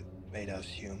us that made us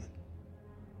human.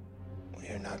 Well,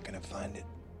 you're not gonna find it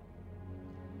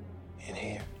in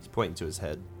here. He's pointing to his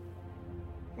head.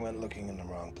 You went looking in the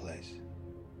wrong place.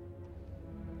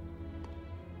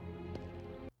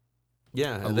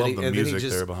 Yeah, I love the music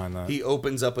there behind that. He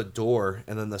opens up a door,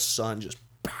 and then the sun just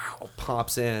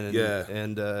pops in. And,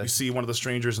 and you see one of the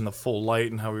strangers in the full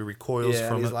light and how he recoils yeah,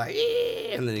 from and he's it. like,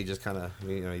 "Eh," and then he just kind of,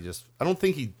 I don't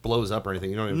think he blows up or anything.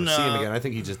 You don't even see him again. I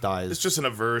think he just dies. It's just an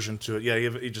aversion to it. Yeah,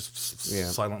 he just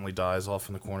silently dies off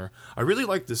in the corner. I really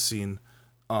like this scene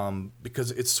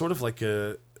because it's sort of like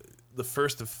the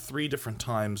first of 3 different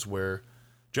times where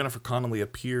Jennifer Connelly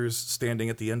appears standing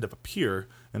at the end of a pier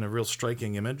in a real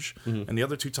striking image, and the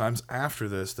other 2 times after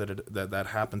this that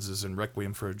happens is in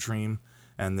Requiem for a Dream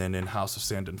and then in House of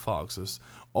Sand and Fog. So it's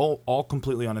all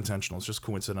completely unintentional. It's just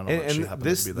coincidental that she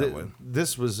happened to be that way.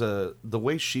 This was the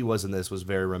way she was in this was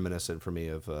very reminiscent for me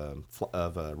of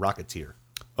Rocketeer.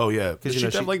 Oh yeah, because you know,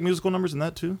 she have like musical numbers in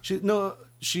that too.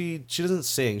 She doesn't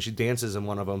sing. She dances in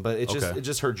one of them, but it's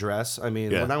just her dress. I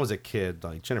mean, when I was a kid,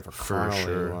 like Jennifer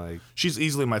Connelly, like she's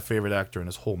easily my favorite actor in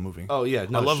this whole movie. Oh yeah,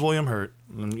 I love William Hurt.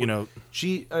 And,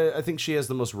 I think she has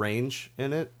the most range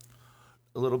in it.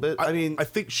 A little bit. I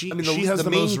think she has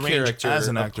the most range as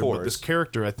an actor, but this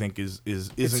character I think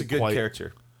isn't it's a good quite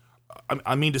character.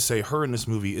 I mean to say her in this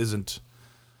movie isn't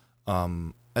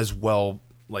as well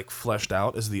like fleshed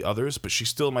out as the others, but she's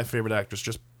still my favorite actress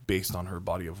just based on her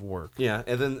body of work. Yeah,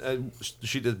 and then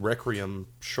she did Requiem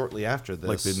shortly after this,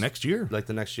 like the next year.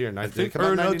 I think,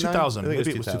 or no, 2000. 2000. Maybe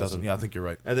Maybe it was 2000. Yeah, I think you're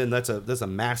right. And then that's a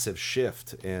massive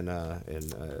shift in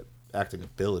acting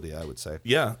ability, I would say.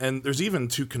 Yeah, and there's even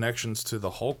 2 connections to the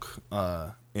Hulk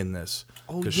in this.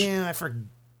 Oh yeah, I forgot.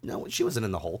 No, she wasn't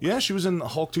in the Hulk. Yeah, she was in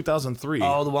Hulk 2003.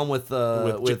 Oh, the one with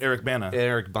Eric Bana.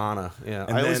 Eric Bana. Yeah,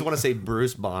 I always want to say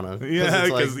Bruce Bana. Yeah,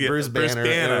 because Bruce Banner,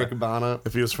 Eric Bana.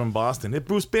 If he was from Boston,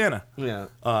 Bruce Banner. Yeah,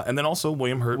 and then also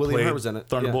William Hurt was in it.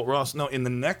 Thunderbolt Ross. No, in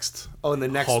the next. Oh, in the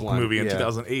next Hulk one, movie in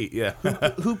 2008. Yeah.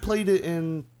 Who played it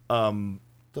in?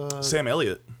 Sam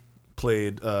Elliott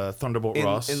played Thunderbolt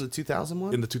Ross in the 2000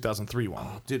 one. In the 2003 one.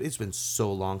 Oh, dude, it's been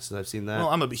so long since I've seen that. Well,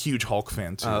 I'm a huge Hulk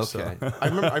fan too. Oh, okay. So. I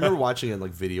remember watching it.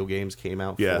 Like video games came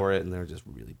out for it, and they're just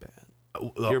really bad.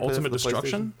 Ultimate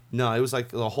Destruction? No, it was like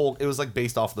the whole. It was like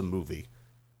based off the movie.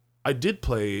 I did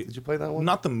play. Did you play that one?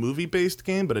 Not the movie-based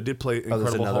game, but I did play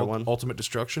Incredible Hulk. One? Ultimate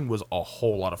Destruction was a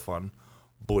whole lot of fun.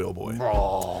 Boy, oh boy.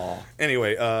 Oh.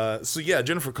 Anyway, so yeah,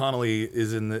 Jennifer Connelly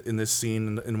is in this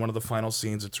scene in one of the final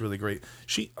scenes. It's really great.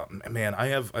 She, man,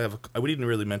 I we didn't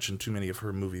really mention too many of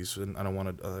her movies, and I don't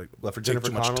want to for take Jennifer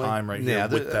too much Connelly? time here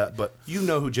with that. But you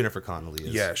know who Jennifer Connelly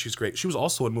is? Yeah, she's great. She was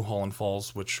also in Mulholland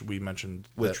Falls, which we mentioned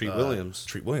with Treat Williams.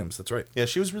 Treat Williams, that's right. Yeah,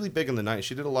 she was really big in the '90s.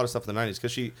 She did a lot of stuff in the '90s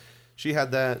because she She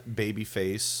had that baby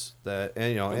face that,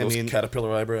 and those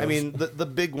caterpillar eyebrows. I mean, the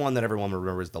big one that everyone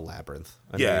remembers is the Labyrinth.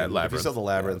 Labyrinth. If you saw the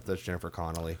Labyrinth, that's Jennifer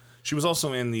Connelly. She was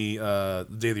also in the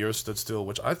Day the Earth Stood Still,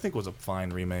 which I think was a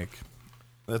fine remake.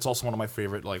 That's also one of my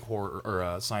favorite like horror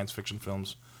or science fiction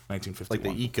films, 1951.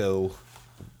 Like the eco,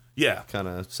 kind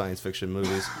of science fiction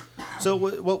movies. So,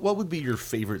 what would be your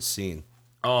favorite scene?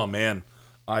 Oh man,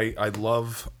 I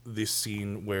love this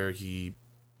scene where he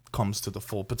comes to the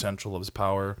full potential of his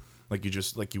power. Like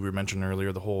you were mentioning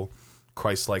earlier, the whole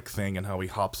Christ-like thing and how he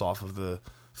hops off of the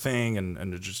thing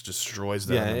and it just destroys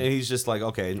them. Yeah, and he's just like,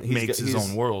 okay, makes his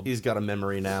own world. He's got a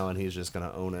memory now, and he's just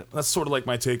gonna own it. That's sort of like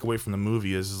my takeaway from the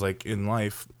movie is like in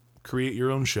life, create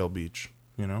your own Shell Beach.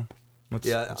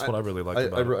 That's what I really like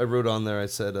about it. I wrote on there. I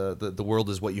said the world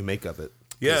is what you make of it.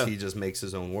 Yeah, he just makes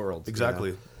his own world.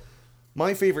 Exactly.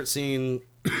 My favorite scene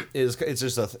is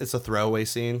it's a throwaway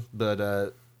scene,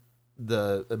 but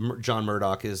John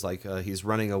Murdoch is like he's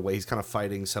running away. He's kind of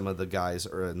fighting some of the guys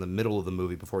or in the middle of the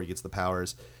movie before he gets the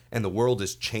powers, and the world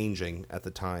is changing at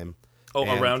the time. Oh,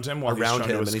 around him,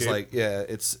 and he's like,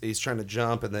 he's trying to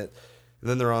jump, and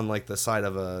then they're on like the side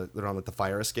of they're on like the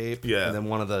fire escape. Yeah, and then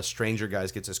one of the stranger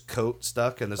guys gets his coat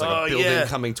stuck, and there's like a building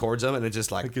coming towards him, and it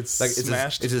just like it's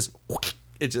smashed. It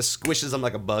just squishes him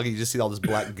like a bug. You just see all this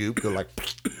black goop go like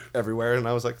everywhere, and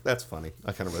I was like, that's funny.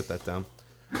 I kind of wrote that down.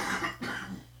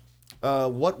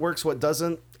 What works, what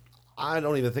doesn't? I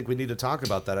don't even think we need to talk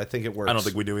about that. I think it works. I don't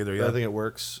think we do either. Yeah, I think it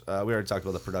works. We already talked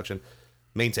about the production.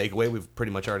 Main takeaway we've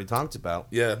pretty much already talked about.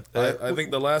 Yeah, I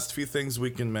think the last few things we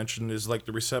can mention is like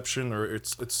the reception or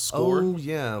its score. Oh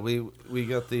yeah, we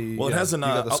got the. Well, it has an. You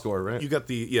got the score, right? You got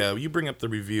the. Yeah, you bring up the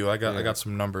review. I got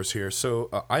some numbers here. So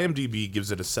IMDb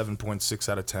gives it a 7.6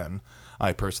 out of 10.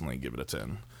 I personally give it a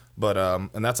 10. But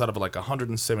and that's out of like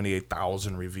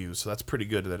 178,000 reviews, so that's pretty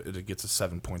good that it gets a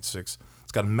 7.6. It's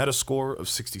got a Metascore of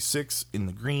 66 in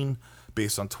the green,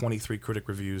 based on 23 critic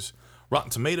reviews. Rotten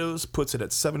Tomatoes puts it at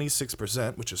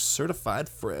 76%, which is certified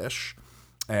fresh,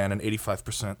 and an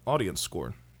 85% audience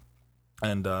score.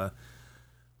 And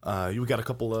you got a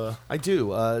couple. I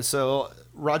do. So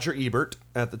Roger Ebert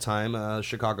at the time,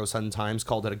 Chicago Sun-Times,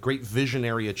 called it a great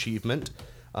visionary achievement.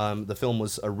 The film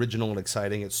was original and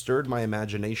exciting. It stirred my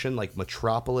imagination like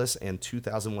Metropolis and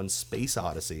 2001 Space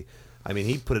Odyssey. I mean,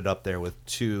 he put it up there with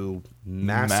two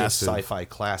massive sci-fi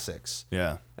classics.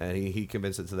 Yeah. And he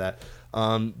convinced it to that.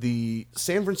 The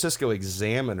San Francisco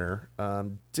Examiner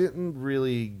didn't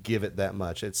really give it that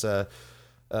much. It's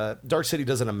Dark City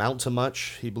doesn't amount to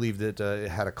much. He believed it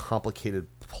had a complicated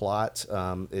plot.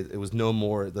 It was no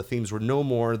more. The themes were no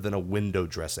more than a window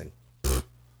dressing.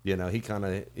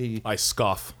 I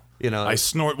scoff. I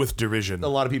snort with derision. A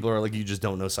lot of people are like, you just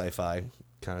don't know sci-fi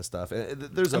kind of stuff.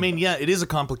 It is a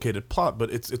complicated plot,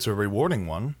 but it's a rewarding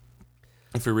one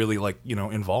if you're really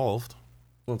involved.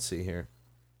 Let's see here.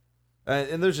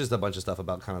 And there's just a bunch of stuff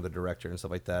about kind of the director and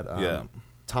stuff like that.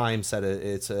 Time said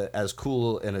it's as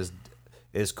cool and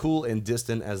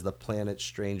distant as the planet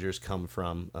strangers come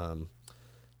from. I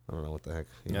don't know what the heck.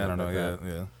 I don't know.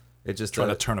 Yeah. It just trying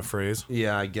to turn a phrase.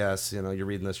 Yeah, I guess. You're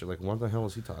reading this, you're like, what the hell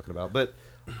is he talking about? But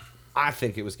I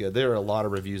think it was good. There are a lot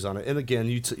of reviews on it, and again,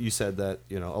 you said that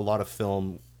a lot of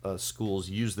film schools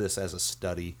use this as a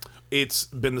study. It's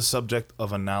been the subject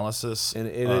of analysis and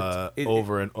it's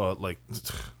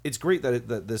great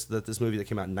that this movie that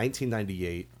came out in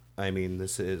 1998. I mean,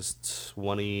 this is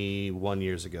 21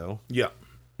 years ago. Yeah,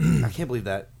 I can't believe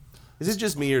that. Is it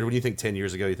just me, or when you think 10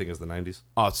 years ago, you think it was the 90s?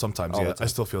 Sometimes, yeah. I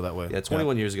still feel that way. Yeah,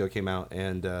 21 years ago it came out,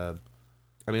 and I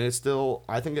mean,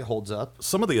 I think it holds up.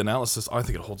 Some of the analysis, I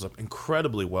think it holds up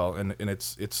incredibly well, and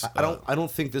it's. I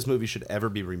don't think this movie should ever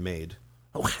be remade.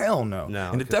 Oh, hell no.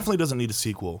 No. And it definitely doesn't need a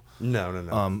sequel.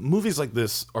 No. Movies like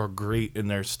this are great in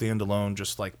their standalone,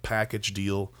 just like package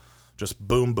deal. Just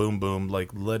boom, boom, boom. Like,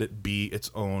 let it be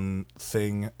its own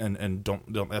thing and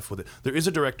don't F with it. There is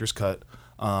a director's cut,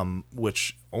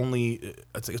 which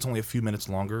it's only a few minutes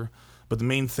longer. But the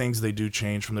main things they do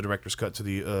change from the director's cut to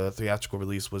the theatrical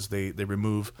release was they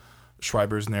remove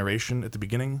Schreiber's narration at the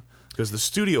beginning because the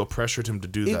studio pressured him to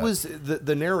do that. It was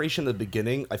the narration at the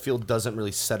beginning, I feel, doesn't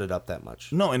really set it up that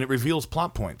much. No, and it reveals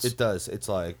plot points. It does. It's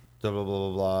like blah, blah, blah,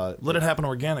 blah, blah. Let it happen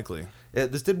organically.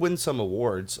 This did win some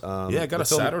awards. It got a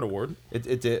Saturn Award. It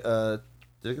did. Did it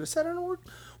get a Saturn Award?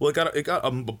 Well, it got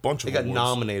a bunch of awards. It got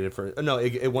nominated for... No,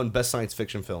 it won Best Science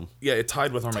Fiction Film. Yeah, it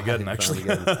tied with Armageddon, actually.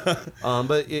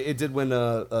 But it did win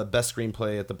a Best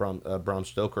Screenplay at the Bram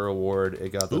Stoker Award.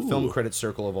 It got the Film Critics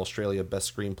Circle of Australia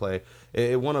Best Screenplay.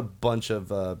 It won a bunch of...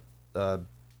 the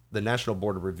National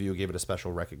Board of Review gave it a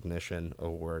Special Recognition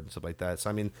Award and stuff like that. So,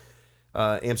 I mean,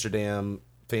 Amsterdam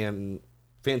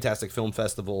fantastic film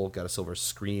festival. Got a Silver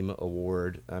Scream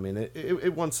Award. I mean,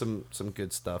 it won some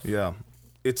good stuff. Yeah,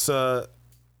 it's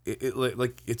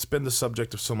it's been the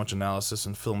subject of so much analysis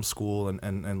in film school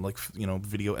and like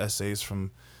video essays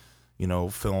from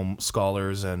film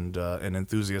scholars and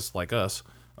enthusiasts like us.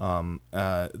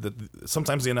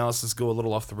 Sometimes the analysis go a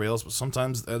little off the rails, but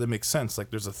sometimes they make sense.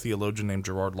 Like there's a theologian named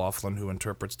Gerard Laughlin who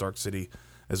interprets Dark City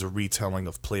as a retelling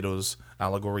of Plato's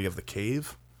allegory of the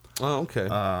cave. Oh, okay.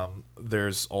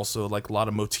 There's also like a lot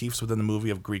of motifs within the movie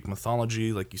of Greek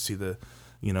mythology. Like you see the,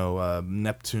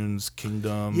 Neptune's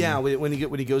kingdom. Yeah, when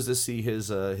he goes to see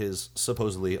his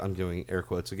supposedly, I'm doing air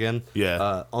quotes again.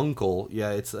 Yeah. Uncle.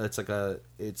 Yeah, it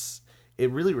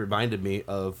really reminded me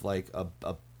of like a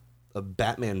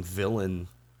Batman villain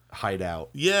hideout.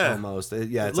 Yeah. Almost.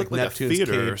 It's like Neptune's a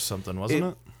theater cave. or something, wasn't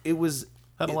it? It was.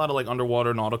 Had a lot of like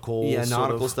underwater nautical. Yeah,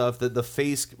 nautical stuff. The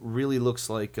face really looks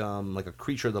like a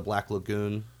creature of the Black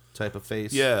Lagoon type of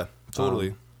face. Yeah,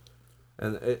 totally.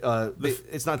 And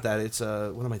it's not that. It's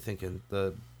what am I thinking?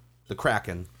 The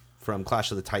Kraken from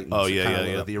Clash of the Titans. Oh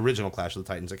yeah. The original Clash of the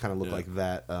Titans. It kind of looked like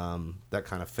that. That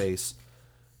kind of face.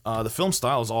 The film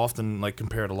style is often like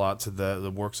compared a lot to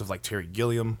the works of like Terry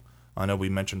Gilliam. I know we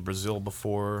mentioned Brazil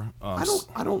before. I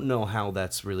don't know how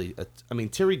that's really.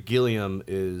 Terry Gilliam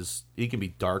he can be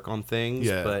dark on things,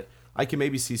 but I can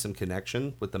maybe see some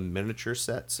connection with the miniature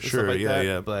sets. And stuff like that.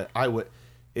 Yeah. But I would,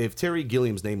 if Terry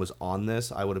Gilliam's name was on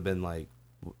this, I would have been like,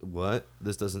 "What?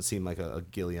 This doesn't seem like a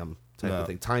Gilliam type of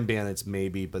thing." Time Bandits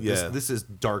maybe, but this is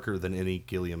darker than any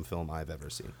Gilliam film I've ever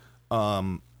seen.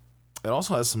 It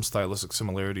also has some stylistic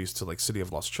similarities to like City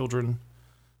of Lost Children.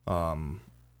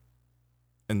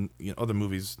 And other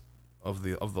movies of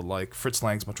the like Fritz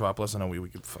Lang's Metropolis. I know we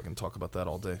could fucking talk about that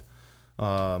all day.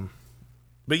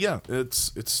 But yeah,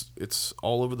 it's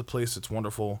all over the place. It's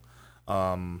wonderful.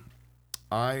 I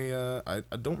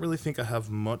don't really think I have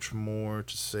much more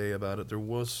to say about it.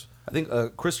 I think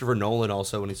Christopher Nolan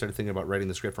also, when he started thinking about writing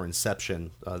the script for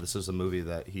Inception, this is a movie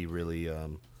that he really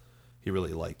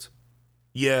liked.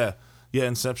 Yeah,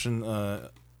 Inception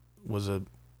was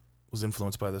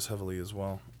influenced by this heavily as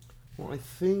well. Well, I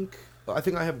think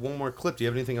I have one more clip. Do you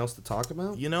have anything else to talk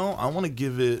about? I want to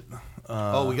give it. We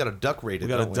got a duck rated.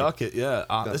 We got to duck it. Yeah,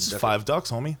 this is 5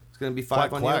 ducks, homie. It's gonna be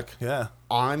 5 on quack. you. Yeah,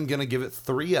 I'm gonna give it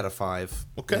 3 out of 5.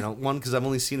 Okay. One because I've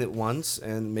only seen it once,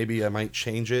 and maybe I might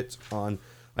change it on.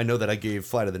 I know that I gave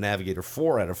Flight of the Navigator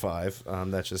 4 out of 5.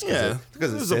 That's just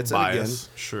because it sits. A bias. And again,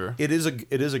 Sure, it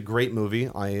is a great movie.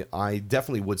 I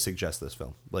definitely would suggest this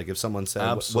film. Like if someone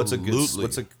said, what's a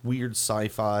weird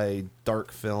sci-fi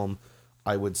dark film,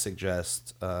 I would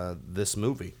suggest this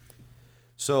movie.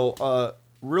 So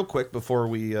real quick before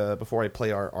I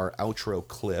play our outro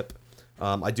clip,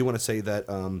 I do want to say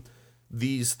that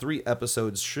these 3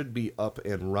 episodes should be up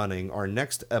and running. Our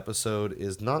next episode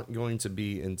is not going to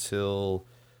be until,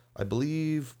 I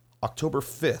believe, October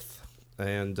 5th.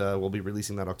 And we'll be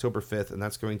releasing that October 5th, and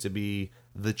that's going to be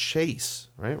The Chase,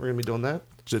 right? We're going to be doing that?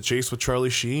 The Chase with Charlie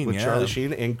Sheen. Charlie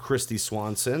Sheen and Christy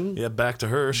Swanson. Yeah, back to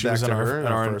her. She was in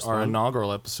our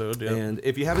inaugural episode. Yeah. And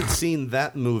if you haven't seen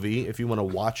that movie, if you want to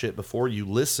watch it before you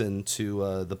listen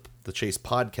to the Chase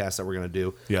podcast that we're going to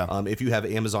do, if you have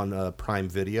Amazon Prime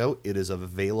Video, it is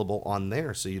available on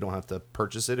there, so you don't have to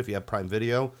purchase it. If you have Prime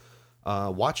Video,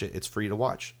 watch it. It's free to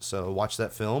watch. So watch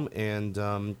that film,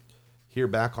 and here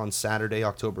back on Saturday,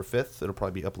 October 5th. It'll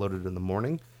probably be uploaded in the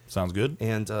morning. Sounds good.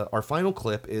 And our final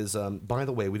clip is, by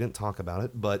the way, we didn't talk about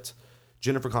it, but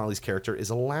Jennifer Connelly's character is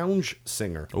a lounge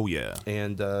singer. Oh, yeah.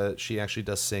 And she actually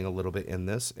does sing a little bit in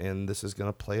this, and this is going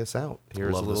to play us out.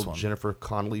 Here's a little Jennifer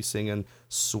Connelly singing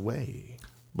Sway.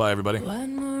 Bye, everybody.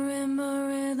 When marimba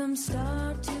rhythms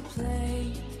start to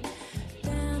play,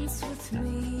 dance with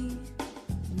me,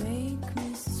 make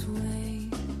me sway,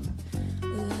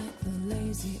 like the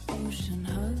lazy ocean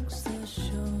hugs the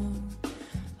shore.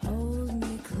 Hold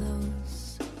me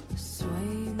close, sway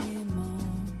me more,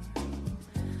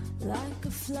 like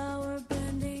a flower